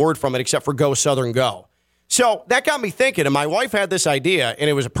single word from it except for Go Southern Go. So that got me thinking, and my wife had this idea, and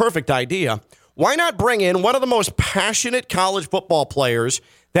it was a perfect idea. Why not bring in one of the most passionate college football players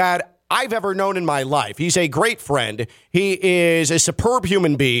that I've ever known in my life? He's a great friend. He is a superb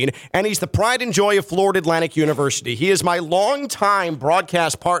human being, and he's the pride and joy of Florida Atlantic University. He is my longtime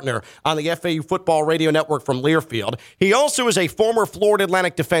broadcast partner on the FAU Football Radio Network from Learfield. He also is a former Florida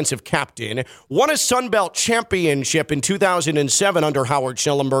Atlantic defensive captain, won a Sun Belt championship in 2007 under Howard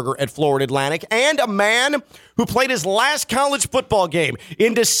Schellenberger at Florida Atlantic, and a man who played his last college football game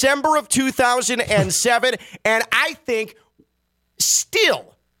in December of 2007, and I think still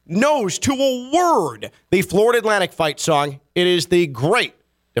knows to a word the Florida Atlantic fight song. It is the great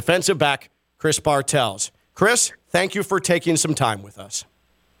defensive back, Chris Bartels. Chris, thank you for taking some time with us.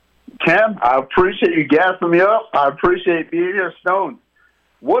 Cam, I appreciate you gassing me up. I appreciate being here, Stone.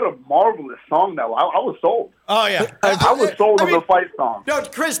 What a marvelous song that was. I was sold. Oh, yeah. I was sold on the fight song. No,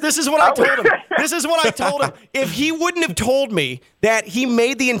 Chris, this is what I told him. This is what I told him. If he wouldn't have told me that he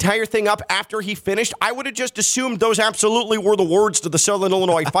made the entire thing up after he finished, I would have just assumed those absolutely were the words to the Southern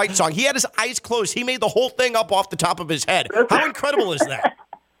Illinois fight song. He had his eyes closed. He made the whole thing up off the top of his head. How incredible is that?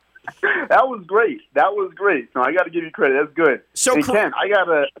 That was great. So I got to give you credit. That's good. So, and Ken, I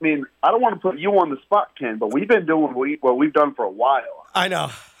don't want to put you on the spot, Ken, but we've been doing what we've done for a while. I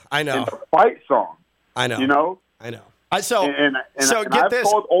know. And the fight song. I know. You know? I know. So get I've this.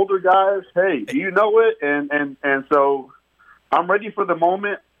 told older guys, hey, do you know it? And so I'm ready for the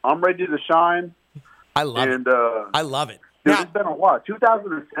moment. I'm ready to shine. I love it. I love it. Dude, it's been a while.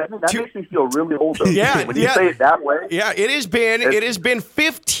 2007. That makes me feel really old. When you say it that way. Yeah, it has been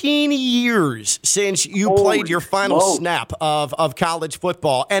 15 years since you played your final snap of college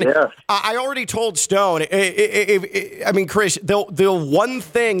football, and I already told Stone. Chris, the one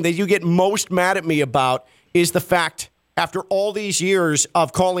thing that you get most mad at me about is the fact, after all these years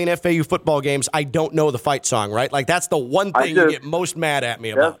of calling FAU football games, I don't know the fight song, right? Like, that's the one thing you get most mad at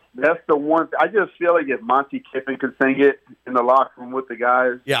me about. That's the one. I just feel like if Monty Kiffin could sing it in the locker room with the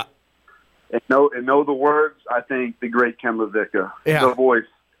guys, and know the words, I think the great Ken LaVicka, the voice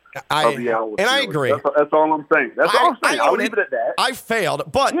of the Owls. And I agree. That's all I'm saying. I'll leave it at that. I failed,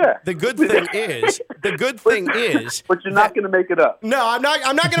 but the good thing is, but you're not going to make it up. No, I'm not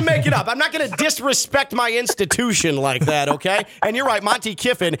going to make it up. I'm not going to disrespect my institution like that. Okay, and you're right, Monty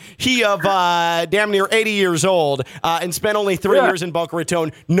Kiffin. He of damn near 80 years old and spent only 3 years in Boca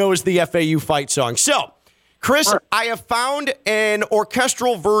Raton, knows the FAU fight song. So, Chris, I have found an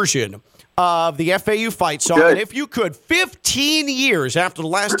orchestral version of the FAU fight song. And if you could, 15 years after the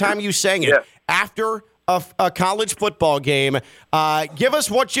last time you sang it, after a college football game, give us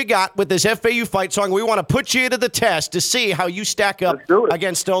what you got with this FAU fight song. We want to put you to the test to see how you stack up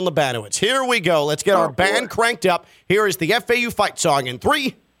against Stone Labanowitz. Here we go. Let's get our band cranked up. Here is the FAU fight song in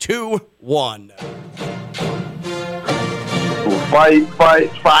 3, 2, 1. Fight,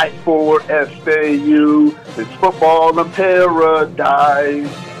 fight, fight for FAU. It's football in paradise.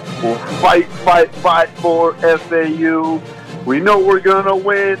 We'll fight, fight, fight for FAU. We know we're going to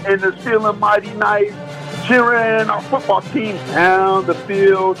win, and it's feeling mighty nice. cheering our football team down the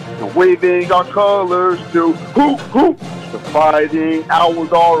field and waving our colors to hoop, hoop. The fighting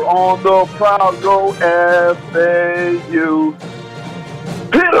Owls are on the prowl. Go FAU.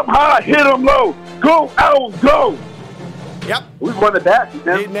 Hit them high, hit them low. Go Owls, go. Yep. We won it back,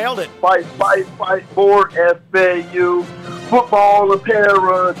 man. He nailed it. Fight, fight, fight for FAU. Football in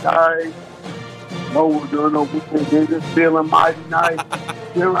paradise. No, we're doing no weekend. Just feeling mighty nice.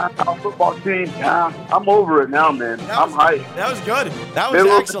 Cheering our football team down. I'm over it now, man. I'm hyped. That was good. That was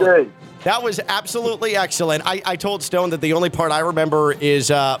excellent. That was absolutely excellent. I told Stone that the only part I remember is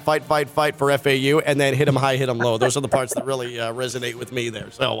fight, fight, fight for FAU, and then hit 'em high, hit 'em low. Those are the parts that really resonate with me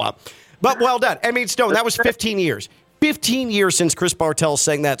there. So, but well done. I mean, Stone, that was 15 years. 15 years since Chris Bartels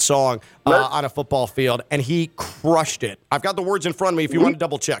sang that song on a football field, and he crushed it. I've got the words in front of me if you want to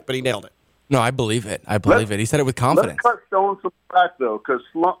double check, but he nailed it. No, I believe it. I believe it. He said it with confidence. Let's cut Stone some slack, though, because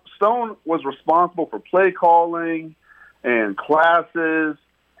Stone was responsible for play calling and classes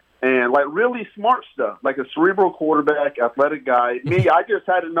and, like, really smart stuff, like a cerebral quarterback, athletic guy. Me, I just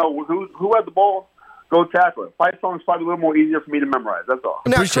had to know who had the ball. Go tackle it. Fight song's probably a little more easier for me to memorize. That's all.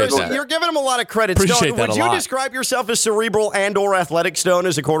 Now, Appreciate Chris, that. you're giving him a lot of credit. Appreciate Stone, that would a you lot. describe yourself as cerebral and/or athletic, Stone,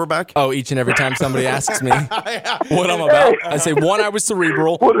 as a quarterback? Oh, each and every time somebody asks me what I'm about, I say, 1, I was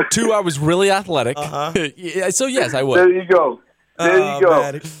cerebral. 2, I was really athletic. So, yes, I would. There you go. There you go.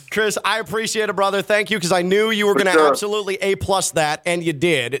 Man. Chris, I appreciate it, brother. Thank you, because I knew you were going to absolutely A+ that, and you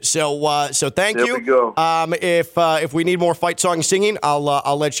did. So thank you. There we go. If we need more fight song singing,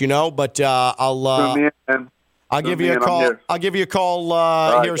 I'll let you know. But I'll give you a call. I'll give you a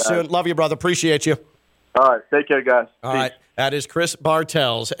call here soon. Love you, brother. Appreciate you. All right. Take care, guys. All right. That is Chris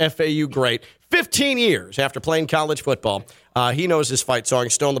Bartels, FAU great. 15 years after playing college football. He knows his fight song.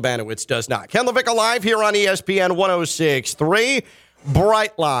 Stone Labanowitz does not. Ken LaVicka Live here on ESPN 106.3.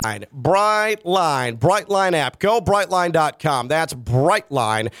 Brightline. Brightline app. Go Brightline.com. That's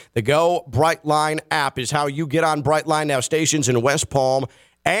Brightline. The Go Brightline app is how you get on Brightline. Now stations in West Palm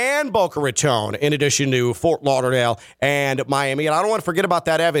and Boca Raton, in addition to Fort Lauderdale and Miami. And I don't want to forget about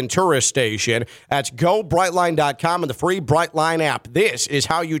that Aventura station. That's GoBrightline.com and the free Brightline app. This is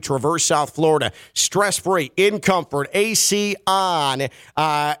how you traverse South Florida. Stress-free, in comfort, AC on.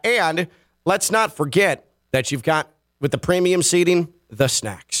 And let's not forget that you've got, with the premium seating, the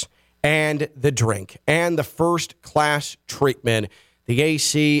snacks and the drink and the first-class treatment. The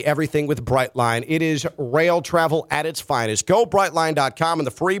AC, everything with Brightline. It is rail travel at its finest. Go Brightline.com and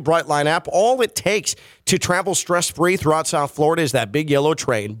the free Brightline app. All it takes to travel stress-free throughout South Florida is that big yellow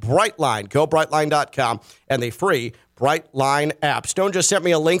train. Brightline. Go Brightline.com and the free Brightline app. Stone just sent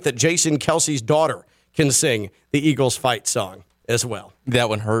me a link that Jason Kelsey's daughter can sing the Eagles fight song as well. That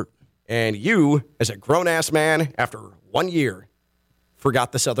one hurt. And you, as a grown-ass man, after 1 year,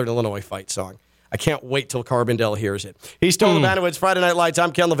 forgot the Southern Illinois fight song. I can't wait till Carbondale hears it. He's Stone Labanowitz, Friday Night Lights.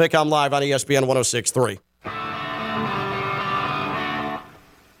 I'm Ken LaVicka. I'm live on ESPN 106.3.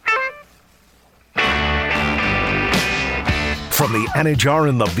 From the Anajar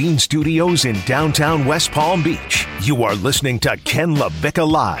and Levine Studios in downtown West Palm Beach, you are listening to Ken LaVicka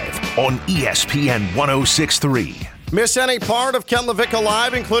Live on ESPN 106.3. Miss any part of Ken LaVicka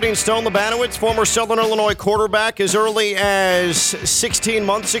Live, including Stone Labanowitz, former Southern Illinois quarterback, as early as 16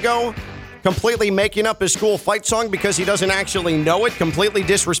 months ago? Completely making up his school fight song because he doesn't actually know it, completely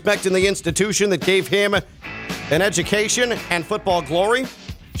disrespecting the institution that gave him an education and football glory.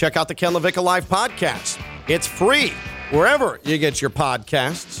 Check out the Ken LaVicka Live podcast. It's free wherever you get your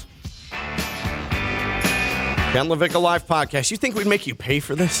podcasts. Ken LaVicka Live podcast. You think we'd make you pay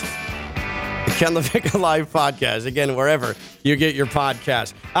for this? The Ken LaVicka Live podcast. Again, wherever you get your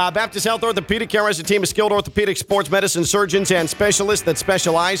podcast. Baptist Health Orthopedic Care has a team of skilled orthopedic sports medicine surgeons and specialists that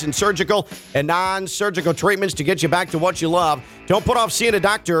specialize in surgical and non-surgical treatments to get you back to what you love. Don't put off seeing a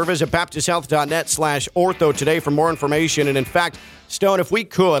doctor. Visit baptisthealth.net/ortho today for more information. And in fact, Stone, if we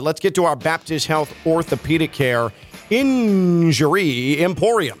could, let's get to our Baptist Health Orthopedic Care Injury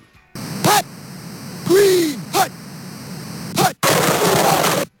Emporium. Hut! Green! Hut! Hut!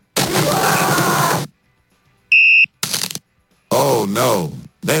 Oh, no.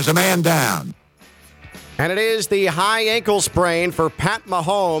 There's a man down. And it is the high ankle sprain for Pat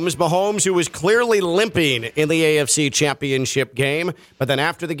Mahomes. Mahomes, who was clearly limping in the AFC Championship game, but then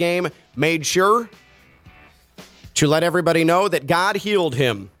after the game made sure to let everybody know that God healed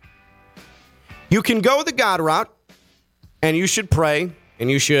him. You can go the God route, and you should pray, and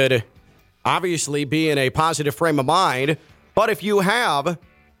you should obviously be in a positive frame of mind. But if you have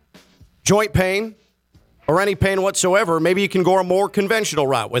joint pain, or any pain whatsoever, maybe you can go a more conventional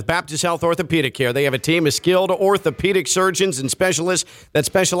route with Baptist Health Orthopedic Care. They have a team of skilled orthopedic surgeons and specialists that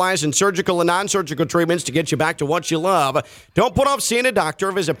specialize in surgical and non-surgical treatments to get you back to what you love. Don't put off seeing a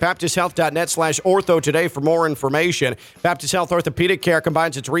doctor. Visit baptisthealth.net/ortho today for more information. Baptist Health Orthopedic Care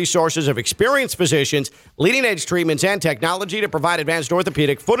combines its resources of experienced physicians, leading-edge treatments, and technology to provide advanced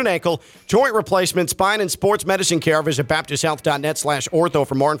orthopedic, foot and ankle, joint replacement, spine, and sports medicine care. Visit baptisthealth.net/ortho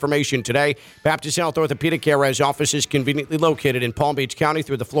for more information today. Baptist Health Orthopedic Care has offices conveniently located in Palm Beach County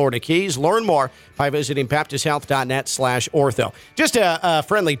through the Florida Keys. Learn more by visiting baptisthealth.net/ortho. Just a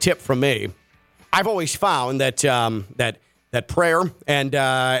friendly tip from me. I've always found that that prayer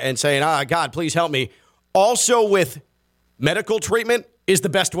and saying, God, please help me, also with medical treatment, is the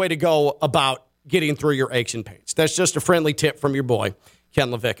best way to go about getting through your aches and pains. That's just a friendly tip from your boy,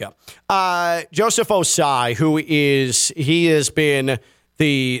 Ken LaVicka. Joseph Ossai, he has been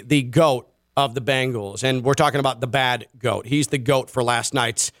the GOAT of the Bengals, and we're talking about the bad GOAT. He's the GOAT for last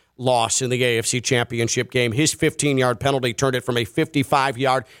night's loss in the AFC Championship game. His 15-yard penalty turned it from a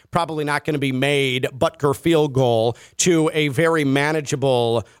 55-yard, probably not going to be made, Butker field goal to a very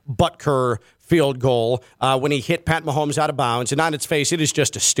manageable Butker field goal when he hit Pat Mahomes out of bounds. And on its face, it is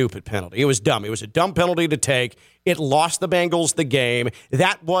just a stupid penalty. It was dumb. It was a dumb penalty to take. It lost the Bengals the game.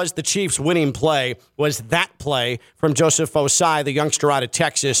 That was the Chiefs' winning play, was that play from Joseph Ossai, the youngster out of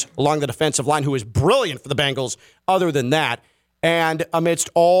Texas, along the defensive line, who was brilliant for the Bengals other than that. And amidst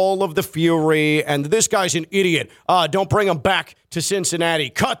all of the fury, and this guy's an idiot, don't bring him back to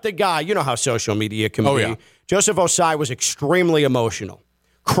Cincinnati, cut the guy. You know how social media can be. Yeah. Joseph Ossai was extremely emotional,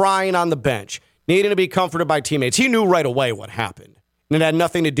 crying on the bench, needing to be comforted by teammates. He knew right away what happened. And it had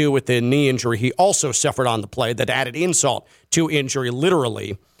nothing to do with the knee injury he also suffered on the play that added insult to injury,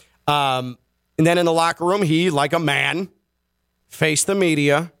 literally. And then in the locker room, he, like a man, faced the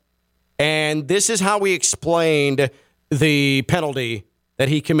media. And this is how he explained the penalty that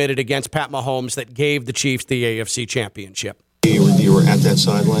he committed against Pat Mahomes that gave the Chiefs the AFC Championship. You were at that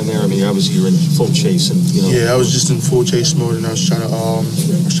sideline there. I mean, obviously you were in full chase, and Yeah, I was just in full chase mode, and I was trying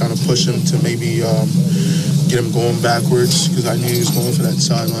to push him to maybe get him going backwards because I knew he was going for that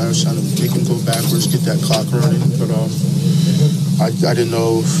sideline. I was trying to make him go backwards, get that clock running, but I didn't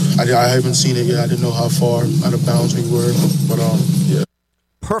know. I haven't seen it yet. I didn't know how far out of bounds we were, but yeah.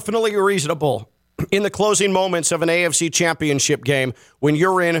 Perfectly reasonable in the closing moments of an AFC Championship game when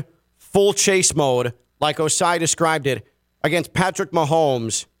you're in full chase mode, like Ossai described it, against Patrick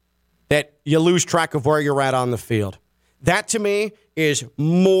Mahomes, that you lose track of where you're at on the field. That, to me, is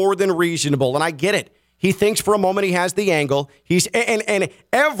more than reasonable, and I get it. He thinks for a moment he has the angle. And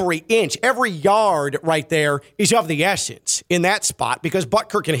every inch, every yard right there is of the essence in that spot because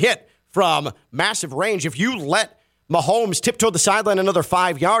Butker can hit from massive range. If you let Mahomes tiptoe the sideline another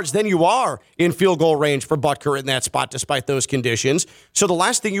 5 yards, then you are in field goal range for Butker in that spot despite those conditions. So the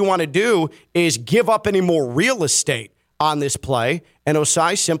last thing you want to do is give up any more real estate on this play, and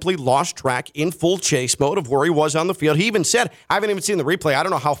Ossai simply lost track in full chase mode of where he was on the field. He even said, I haven't even seen the replay. I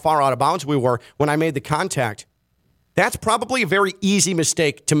don't know how far out of bounds we were when I made the contact. That's probably a very easy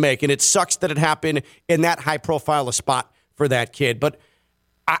mistake to make, and it sucks that it happened in that high-profile a spot for that kid. But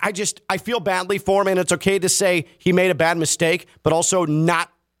I feel badly for him, and it's okay to say he made a bad mistake, but also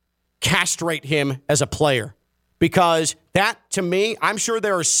not castrate him as a player. Because that, to me, I'm sure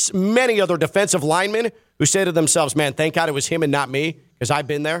there are many other defensive linemen who say to themselves, man, thank God it was him and not me, because I've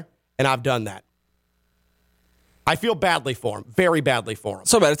been there and I've done that. I feel badly for him, very badly for him.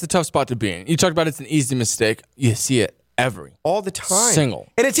 So bad. It's a tough spot to be in. You talked about it's an easy mistake. You see it all the time. Single.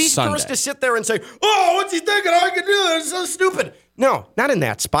 And it's easy for us to sit there and say, oh, what's he thinking? I can do it. It's so stupid. No, not in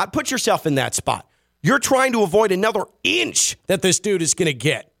that spot. Put yourself in that spot. You're trying to avoid another inch that this dude is going to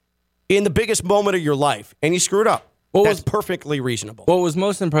get in the biggest moment of your life, and you screwed up. That's perfectly reasonable. What was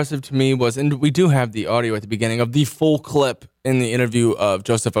most impressive to me was, and we do have the audio at the beginning of the full clip in the interview of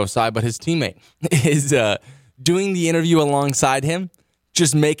Joseph Ossai, but his teammate is doing the interview alongside him,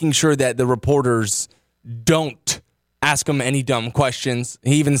 just making sure that the reporters don't ask him any dumb questions.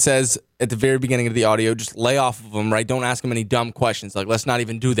 He even says at the very beginning of the audio, just lay off of him, right? Don't ask him any dumb questions. Like, let's not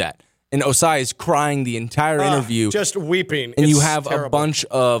even do that. And Ossai is crying the entire interview. Just weeping. And you have terrible. A bunch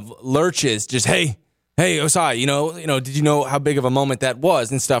of lurches just, hey, Ossai, you know, did you know how big of a moment that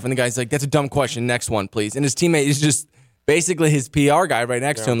was and stuff? And the guy's like, that's a dumb question. Next one, please. And his teammate is just basically his PR guy right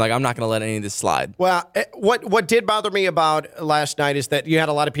next to him. Like, I'm not going to let any of this slide. Well, what did bother me about last night is that you had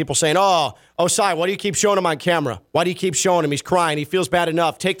a lot of people saying, oh, Ossai, why do you keep showing him on camera? Why do you keep showing him? He's crying. He feels bad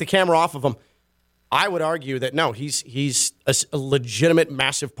enough. Take the camera off of him. I would argue that, no, he's a legitimate,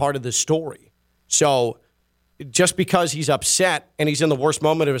 massive part of the story. So just because he's upset and he's in the worst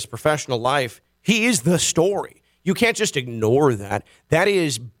moment of his professional life, He is the story. You can't just ignore that. That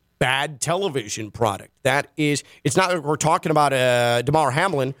is bad television product. It's not like we're talking about Damar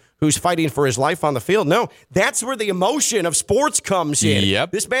Hamlin who's fighting for his life on the field. No, that's where the emotion of sports comes in.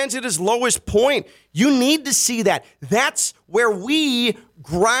 Yep. This man's at his lowest point. You need to see that. That's where we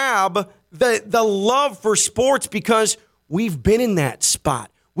grab the love for sports because we've been in that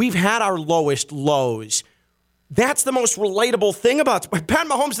spot. We've had our lowest lows. That's the most relatable thing about Pat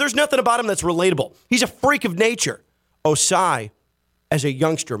Mahomes. There's nothing about him that's relatable. He's a freak of nature. Osai, as a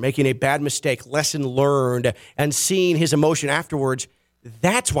youngster, making a bad mistake, lesson learned, and seeing his emotion afterwards,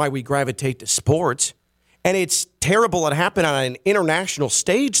 that's why we gravitate to sports. And it's terrible it happened on an international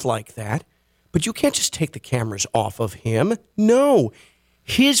stage like that, but you can't just take the cameras off of him. No.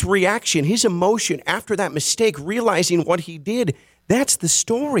 His reaction, his emotion after that mistake, realizing what he did, that's the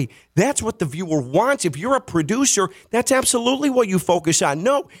story. That's what the viewer wants. If you're a producer, that's absolutely what you focus on.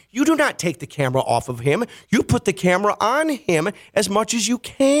 No, you do not take the camera off of him. You put the camera on him as much as you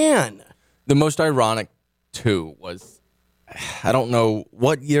can. The most ironic, too, was, I don't know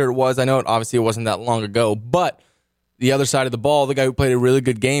what year it was. I know obviously it wasn't that long ago, but the other side of the ball, the guy who played a really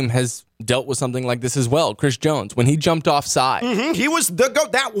good game, has dealt with something like this as well. Chris Jones, when he jumped offside. Mm-hmm. He was the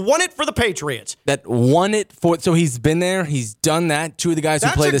GOAT. That won it for the Patriots. So he's been there. He's done that. Two of the guys who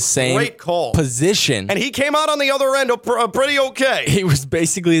play the same position. And he came out on the other end pretty okay. He was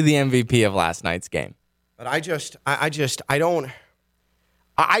basically the MVP of last night's game. But I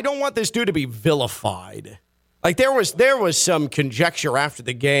don't want this dude to be vilified. Like there was some conjecture after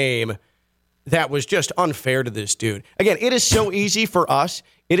the game that was just unfair to this dude. Again, it is so easy for us.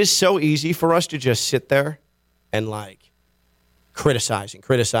 It is so easy for us to just sit there and criticize.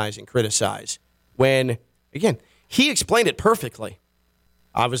 When, again, he explained it perfectly.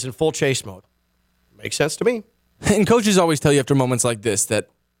 I was in full chase mode. Makes sense to me. And coaches always tell you after moments like this that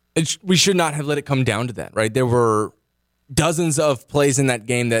we should not have let it come down to that, right? There were dozens of plays in that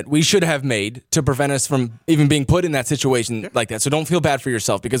game that we should have made to prevent us from even being put in that situation like that. So don't feel bad for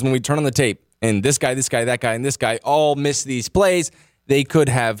yourself, because when we turn on the tape and this guy, that guy, and this guy all miss these plays, they could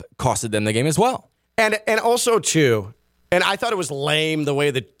have costed them the game as well. And also, too, and I thought it was lame the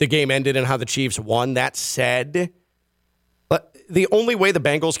way that the game ended and how the Chiefs won. That said, the only way the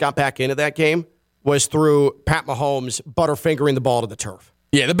Bengals got back into that game was through Pat Mahomes butterfingering the ball to the turf.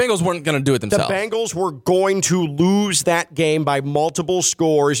 Yeah, the Bengals weren't going to do it themselves. The Bengals were going to lose that game by multiple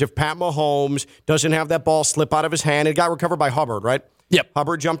scores if Pat Mahomes doesn't have that ball slip out of his hand. It got recovered by Hubbard, right? Yep.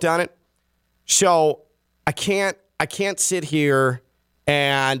 Hubbard jumped on it. So I can't sit here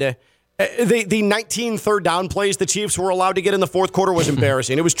and the 19 third down plays the Chiefs were allowed to get in the fourth quarter was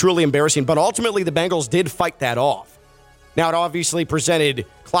embarrassing. It was truly embarrassing, but ultimately the Bengals did fight that off. Now, it obviously presented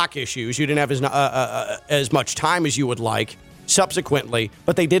clock issues. You didn't have as much time as you would like subsequently,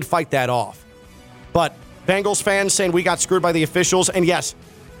 but they did fight that off. But Bengals fans saying we got screwed by the officials, and yes,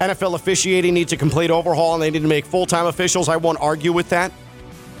 NFL officiating needs a complete overhaul, and they need to make full-time officials. I won't argue with that.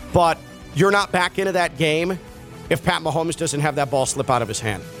 But you're not back into that game if Pat Mahomes doesn't have that ball slip out of his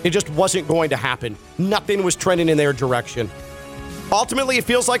hand. It just wasn't going to happen. Nothing was trending in their direction. Ultimately, it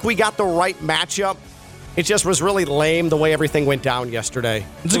feels like we got the right matchup. It just was really lame the way everything went down yesterday.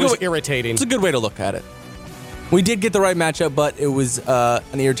 It was irritating. It's a good way to look at it. We did get the right matchup, but it was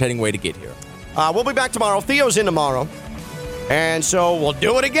an irritating way to get here. We'll be back tomorrow. Theo's in tomorrow. And so we'll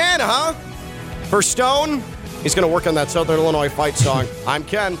do it again, huh? For Stone, he's going to work on that Southern Illinois fight song. I'm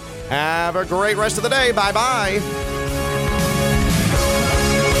Ken. Have a great rest of the day. Bye-bye.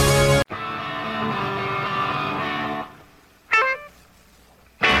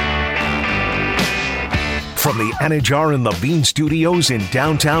 From the Anajar and Levine Studios in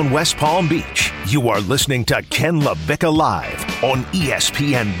downtown West Palm Beach, you are listening to Ken LaVicka Live on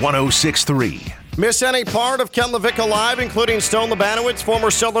ESPN 106.3. Miss any part of Ken LaVicka Live, including Stone Labanowitz, former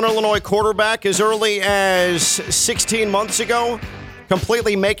Southern Illinois quarterback, as early as 16 months ago,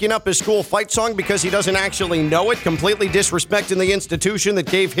 completely making up his school fight song because he doesn't actually know it, completely disrespecting the institution that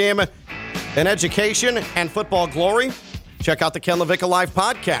gave him an education and football glory? Check out the Ken LaVicka Live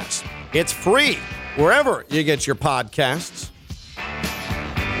podcast. It's free wherever you get your podcasts.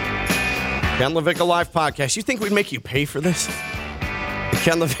 Ken LaVicka Live podcast. You think we'd make you pay for this?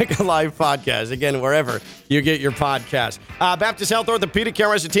 Ken LaVicka Live podcast. Again, wherever you get your podcast. Baptist Health Orthopedic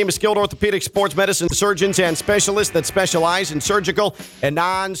Care has a team of skilled orthopedic sports medicine surgeons and specialists that specialize in surgical and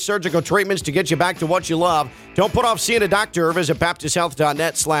non-surgical treatments to get you back to what you love. Don't put off seeing a doctor. Visit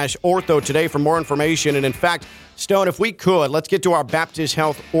baptisthealth.net/ortho today for more information. And in fact, Stone, if we could, let's get to our Baptist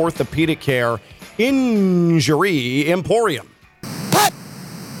Health Orthopedic Care Injury Emporium. Hut!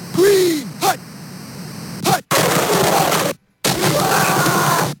 Green! Hut! Hut!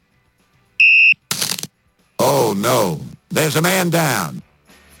 no. There's a man down.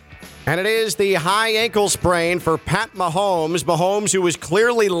 And it is the high ankle sprain for Pat Mahomes. Mahomes, who was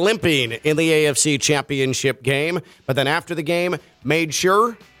clearly limping in the AFC Championship game, but then after the game made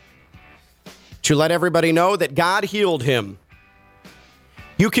sure to let everybody know that God healed him.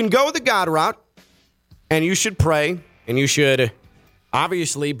 You can go the God route, and you should pray, and you should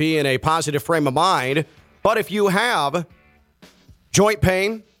obviously be in a positive frame of mind. But if you have joint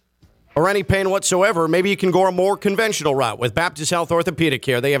pain or any pain whatsoever, maybe you can go a more conventional route with Baptist Health Orthopedic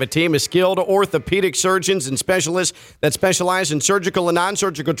Care. They have a team of skilled orthopedic surgeons and specialists that specialize in surgical and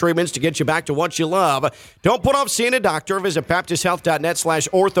non-surgical treatments to get you back to what you love. Don't put off seeing a doctor. Visit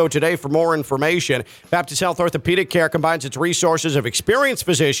baptisthealth.net/ortho today for more information. Baptist Health Orthopedic Care combines its resources of experienced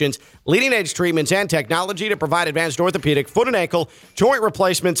physicians, leading-edge treatments, and technology to provide advanced orthopedic, foot and ankle, joint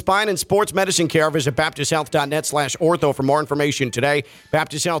replacement, spine, and sports medicine care. Visit baptisthealth.net/ortho for more information today.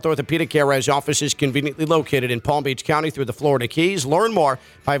 Baptist Health Orthopedic Care has offices conveniently located in Palm Beach County through the Florida Keys. Learn more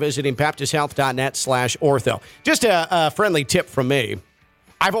by visiting baptisthealth.net/ortho. Just a friendly tip from me.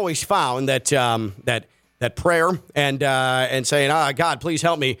 I've always found that that prayer and saying, God, please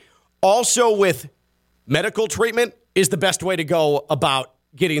help me, also with medical treatment, is the best way to go about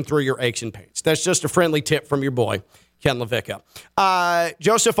getting through your aches and pains. That's just a friendly tip from your boy, Ken LaVicka.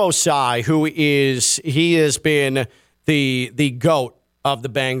 Joseph Ossai, he has been the GOAT of the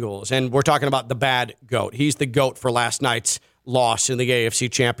Bengals, and we're talking about the bad GOAT. He's the GOAT for last night's loss in the AFC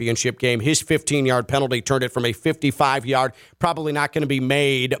Championship game. His 15-yard penalty turned it from a 55-yard, probably not going to be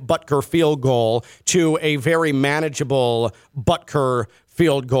made, Butker field goal to a very manageable Butker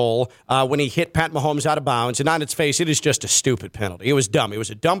field goal when he hit Pat Mahomes out of bounds. And on its face, it is just a stupid penalty. It was dumb. It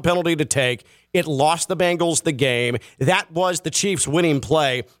was a dumb penalty to take. It lost the Bengals the game. That was the Chiefs' winning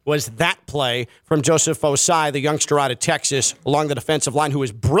play, was that play from Joseph Ossai, the youngster out of Texas, along the defensive line, who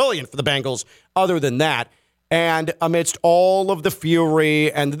was brilliant for the Bengals other than that. And amidst all of the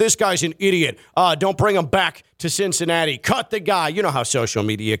fury, and this guy's an idiot, don't bring him back to Cincinnati, cut the guy. You know how social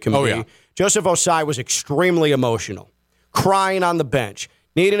media can be. Yeah. Joseph Ossai was extremely emotional, crying on the bench,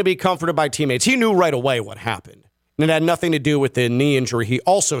 needing to be comforted by teammates. He knew right away what happened. And it had nothing to do with the knee injury he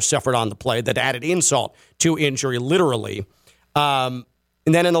also suffered on the play that added insult to injury, literally. And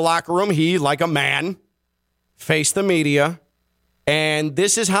then in the locker room, he, like a man, faced the media. And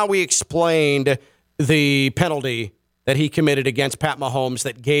this is how he explained the penalty that he committed against Pat Mahomes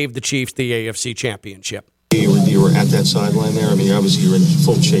that gave the Chiefs the AFC Championship. You were at that sideline there. I mean, obviously you were in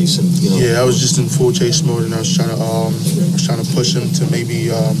full chase, and Yeah, I was just in full chase mode, and I was trying to push him to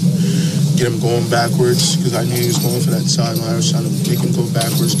maybe get him going backwards because I knew he was going for that sideline. I was trying to make him go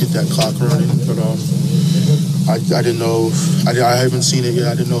backwards, get that clock running, but I didn't know. I haven't seen it yet.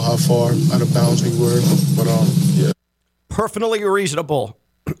 I didn't know how far out of bounds we were, but yeah. Perfectly reasonable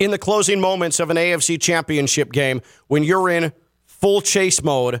in the closing moments of an AFC Championship game when you're in full chase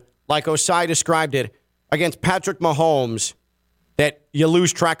mode, like Ossai described it, against Patrick Mahomes, that you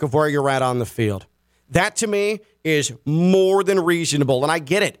lose track of where you're at on the field. That, to me, is more than reasonable, and I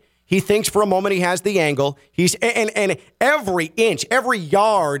get it. He thinks for a moment he has the angle. And every inch, every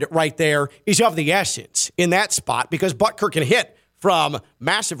yard right there is of the essence in that spot because Butker can hit from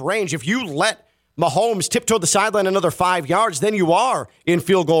massive range. If you let Mahomes tiptoe the sideline another 5 yards, then you are in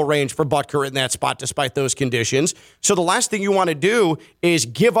field goal range for Butker in that spot despite those conditions. So the last thing you want to do is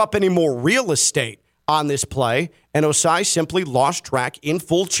give up any more real estate on this play, and Ossai simply lost track in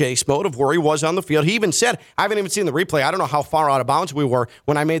full chase mode of where he was on the field. He even said, I haven't even seen the replay. I don't know how far out of bounds we were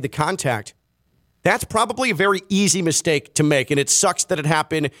when I made the contact. That's probably a very easy mistake to make, and it sucks that it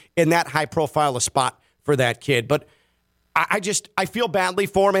happened in that high-profile a spot for that kid. But I feel badly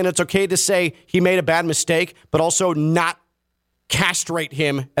for him, and it's okay to say he made a bad mistake, but also not castrate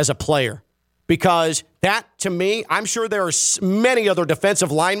him as a player. Because that, to me, I'm sure there are many other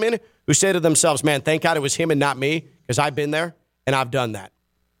defensive linemen who say to themselves, man, thank God it was him and not me, because I've been there and I've done that.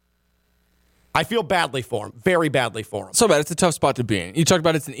 I feel badly for him, very badly for him. So bad. It's a tough spot to be in. You talked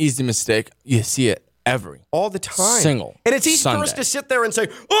about it's an easy mistake. You see it all the time. Single. And it's easy Sunday. for us to sit there and say,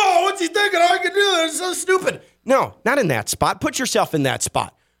 oh, what's he thinking? I can do that. It's so stupid. No, not in that spot. Put yourself in that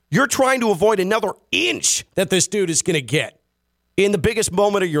spot. You're trying to avoid another inch that this dude is going to get in the biggest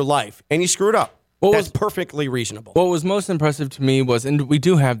moment of your life, and you screwed up. That's perfectly reasonable. What was most impressive to me was, and we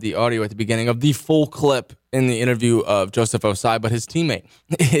do have the audio at the beginning of the full clip in the interview of Joseph Ossai, but his teammate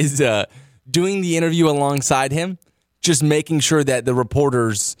is doing the interview alongside him, just making sure that the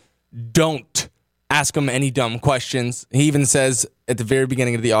reporters don't ask him any dumb questions. He even says at the very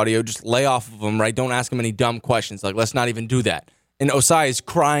beginning of the audio, just lay off of him, right? Don't ask him any dumb questions. Like, let's not even do that. And Ossai is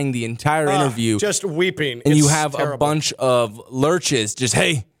crying the entire interview. Just weeping. And you have a bunch of lurches just,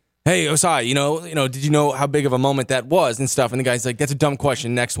 hey, hey, Osai, did you know how big of a moment that was and stuff? And the guy's like, that's a dumb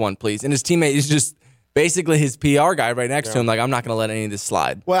question. Next one, please. And his teammate is just basically his PR guy right next to him, like, I'm not going to let any of this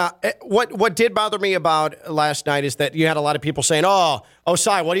slide. Well, what did bother me about last night is that you had a lot of people saying, oh,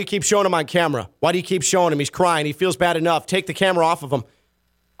 Osai, why do you keep showing him on camera? Why do you keep showing him? He's crying. He feels bad enough. Take the camera off of him.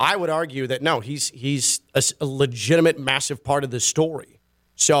 I would argue that, no, he's a legitimate, massive part of this story.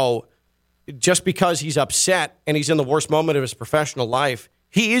 So just because he's upset and he's in the worst moment of his professional life,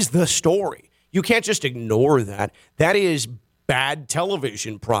 he is the story. You can't just ignore that. That is bad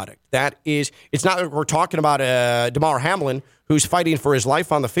television product. It's not like we're talking about Damar Hamlin who's fighting for his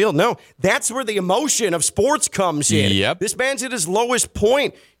life on the field. No, that's where the emotion of sports comes in. Yep. This man's at his lowest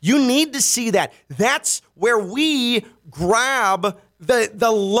point. You need to see that. That's where we grab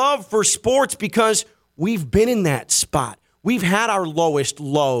the love for sports because we've been in that spot. We've had our lowest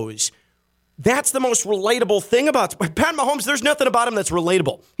lows. That's the most relatable thing about Pat Mahomes. There's nothing about him that's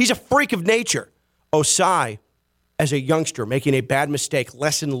relatable. He's a freak of nature. Osai, as a youngster, making a bad mistake,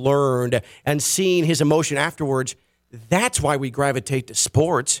 lesson learned, and seeing his emotion afterwards, that's why we gravitate to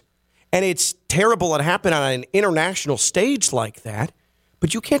sports. And it's terrible it happened on an international stage like that,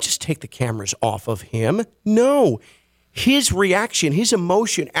 but you can't just take the cameras off of him. No. His reaction, his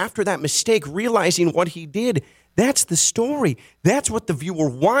emotion after that mistake, realizing what he did, that's the story. That's what the viewer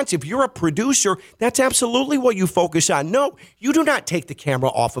wants. If you're a producer, that's absolutely what you focus on. No, you do not take the camera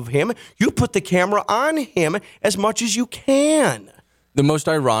off of him. You put the camera on him as much as you can. The most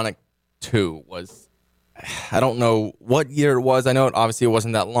ironic, too, was, I don't know what year it was. I know obviously it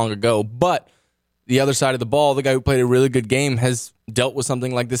wasn't that long ago, but the other side of the ball, the guy who played a really good game, has dealt with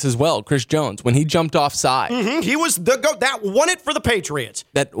something like this as well. Chris Jones, when he jumped offside. Mm-hmm. He was the GOAT. That won it for the Patriots.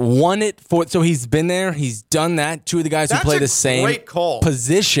 So he's been there. He's done that. Two of the guys who play the same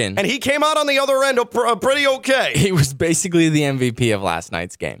position. And he came out on the other end pretty okay. He was basically the MVP of last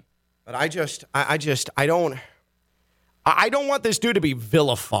night's game. But I don't want this dude to be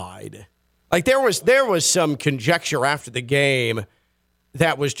vilified. Like there was some conjecture after the game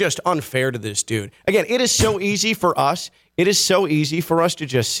that was just unfair to this dude. Again, it is so easy for us. It is so easy for us to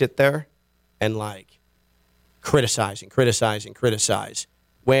just sit there and criticize.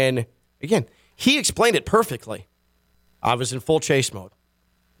 When, again, he explained it perfectly. I was in full chase mode.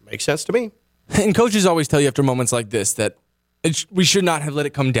 Makes sense to me. And coaches always tell you after moments like this that we should not have let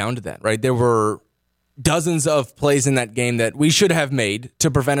it come down to that, right? There were dozens of plays in that game that we should have made to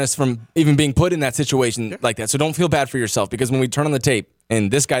prevent us from even being put in that situation like that. So don't feel bad for yourself, because when we turn on the tape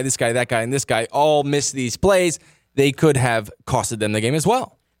and this guy, that guy, and this guy all miss these plays, they could have costed them the game as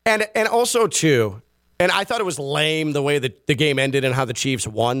well. And also, too, and I thought it was lame the way that the game ended and how the Chiefs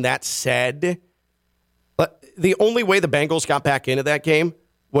won. That said, the only way the Bengals got back into that game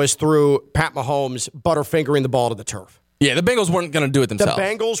was through Pat Mahomes butterfingering the ball to the turf. Yeah, the Bengals weren't going to do it themselves. The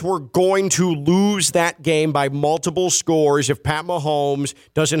Bengals were going to lose that game by multiple scores if Pat Mahomes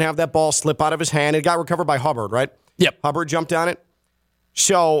doesn't have that ball slip out of his hand. It got recovered by Hubbard, right? Yep. Hubbard jumped on it.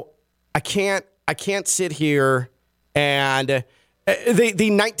 So I can't sit here and the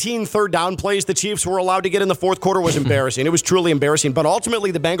 19 third down plays the Chiefs were allowed to get in the fourth quarter was embarrassing. It was truly embarrassing. But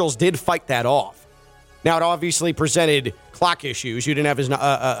ultimately, the Bengals did fight that off. Now, it obviously presented clock issues. You didn't have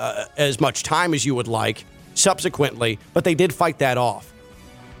as much time as you would like subsequently, but they did fight that off.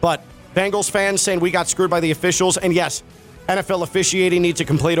 But Bengals fans saying we got screwed by the officials, and yes, NFL officiating needs a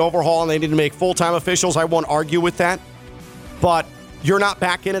complete overhaul, and they need to make full-time officials. I won't argue with that. But you're not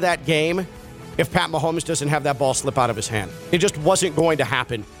back into that game if Pat Mahomes doesn't have that ball slip out of his hand. It just wasn't going to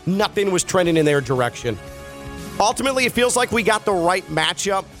happen. Nothing was trending in their direction. Ultimately, it feels like we got the right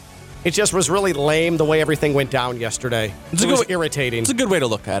matchup. It just was really lame the way everything went down yesterday. It was irritating. It's a good way to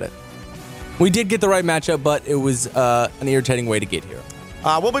look at it. We did get the right matchup, but it was an irritating way to get here.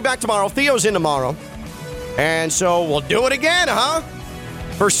 We'll be back tomorrow. Theo's in tomorrow. And so we'll do it again, huh?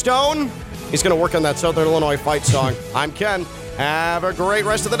 For Stone, he's going to work on that Southern Illinois fight song. I'm Ken. Have a great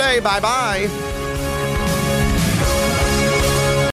rest of the day. Bye-bye.